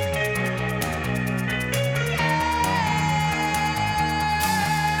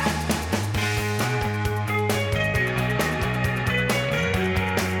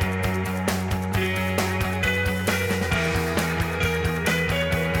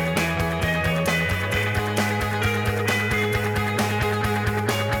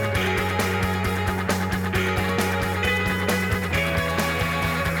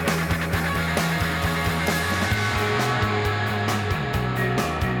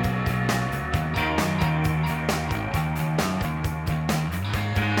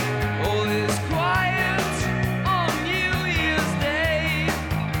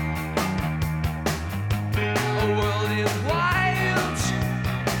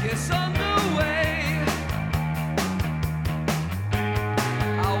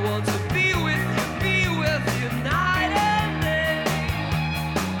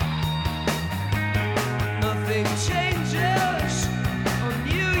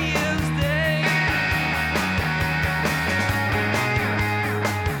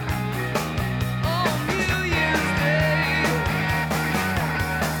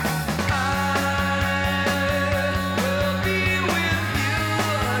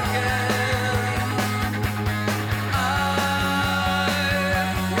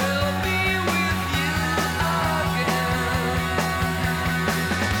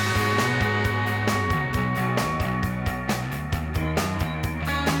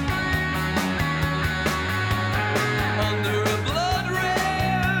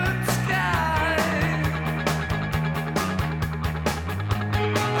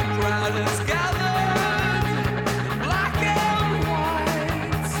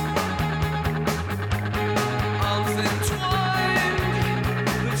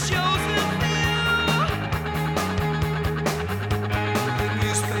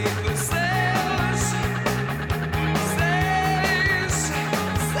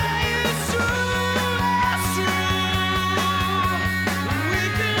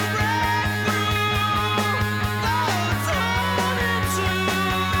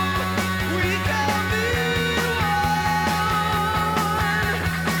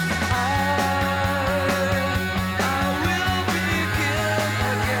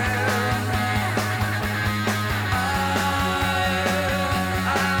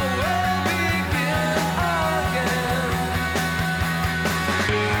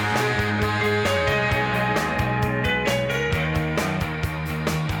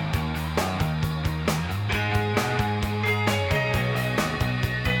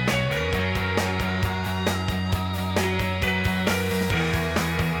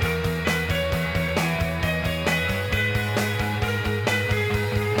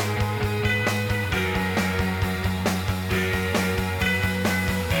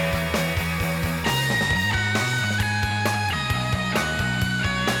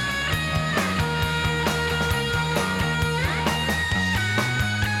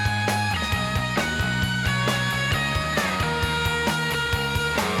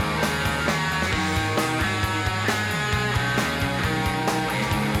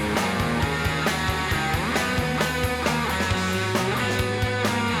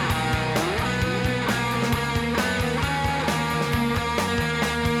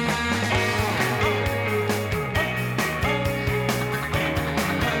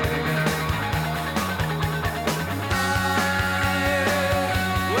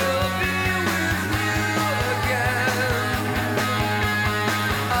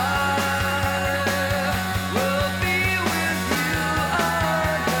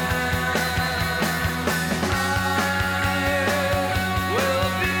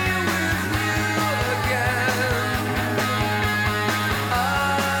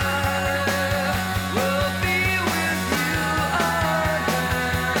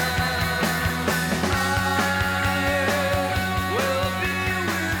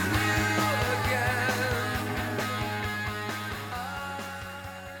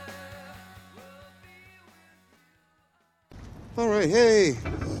 right, hey.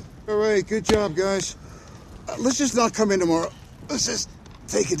 All right, good job, guys. Let's just not come in tomorrow. Let's just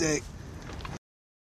take a day.